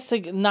that? I guess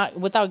not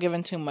without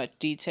giving too much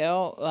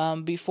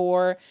detail.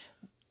 Before,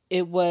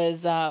 it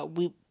was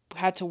we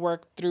had to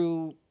work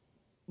through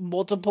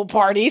multiple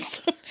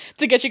parties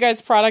to get you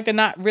guys product and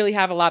not really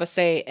have a lot of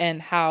say in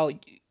how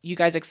you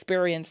guys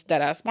experience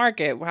Deadass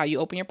Market, how you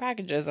open your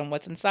packages and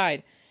what's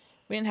inside.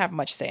 We didn't have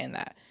much say in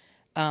that.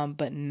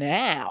 But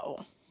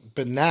now,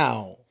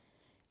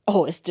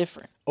 it's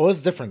different. Oh,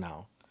 it's different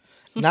now.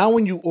 Now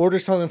when you order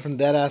something from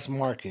Deadass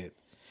Market,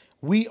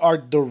 we are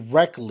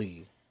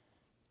directly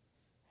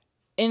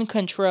in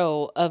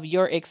control of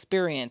your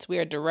experience. We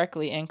are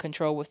directly in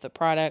control with the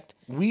product.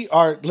 We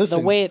are, listen,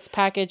 the way it's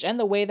packaged and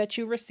the way that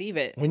you receive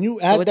it. When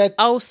you add it's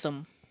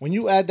awesome. When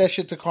you add that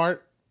shit to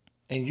cart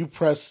and you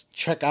press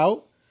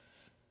checkout,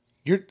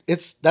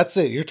 that's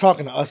it. You're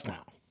talking to us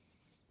now.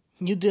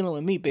 You dealing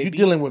with me, baby. You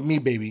dealing with me,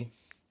 baby.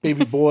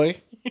 Baby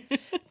boy.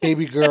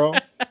 Baby girl.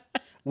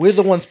 We're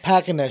the ones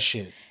packing that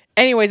shit.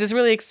 Anyways, it's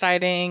really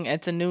exciting.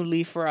 It's a new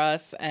leaf for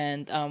us,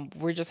 and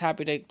we're just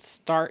happy to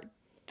start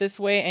this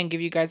way and give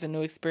you guys a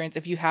new experience.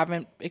 If you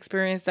haven't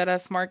experienced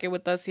Deadass Market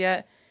with us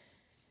yet,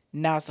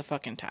 now's the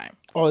fucking time.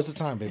 Oh, it's the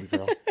time, baby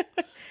girl.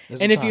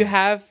 And if you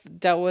have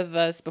dealt with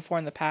us before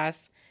in the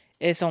past,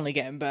 it's only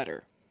getting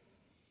better.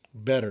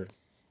 Better.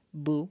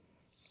 Boo.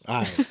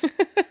 All right.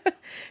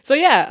 So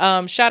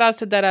yeah, shout outs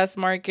to Deadass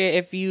Market.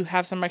 If you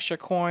have some extra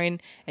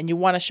coin and you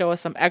want to show us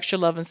some extra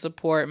love and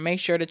support, make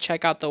sure to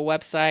check out the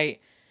website.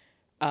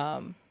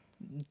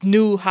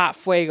 New Hot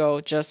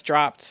Fuego just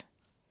dropped.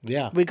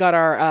 Yeah. We got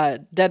our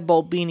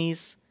Deadbolt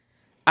beanies.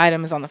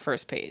 Item is on the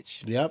first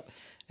page. Yep.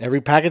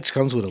 Every package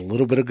comes with a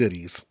little bit of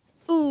goodies.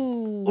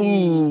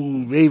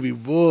 Ooh, baby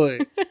boy.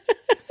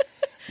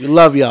 We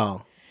love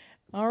y'all.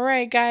 All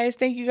right, guys.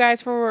 Thank you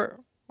guys for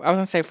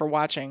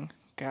watching.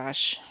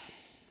 Gosh.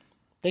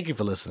 Thank you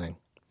for listening.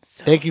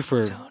 Thank you for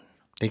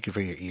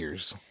your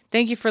ears.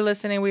 Thank you for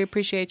listening. We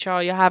appreciate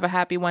y'all. Y'all have a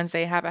happy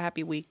Wednesday. Have a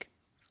happy week.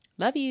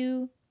 Love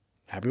you.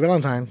 Happy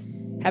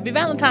Valentine. Happy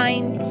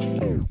Valentine's.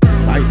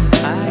 Bye.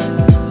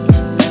 Bye.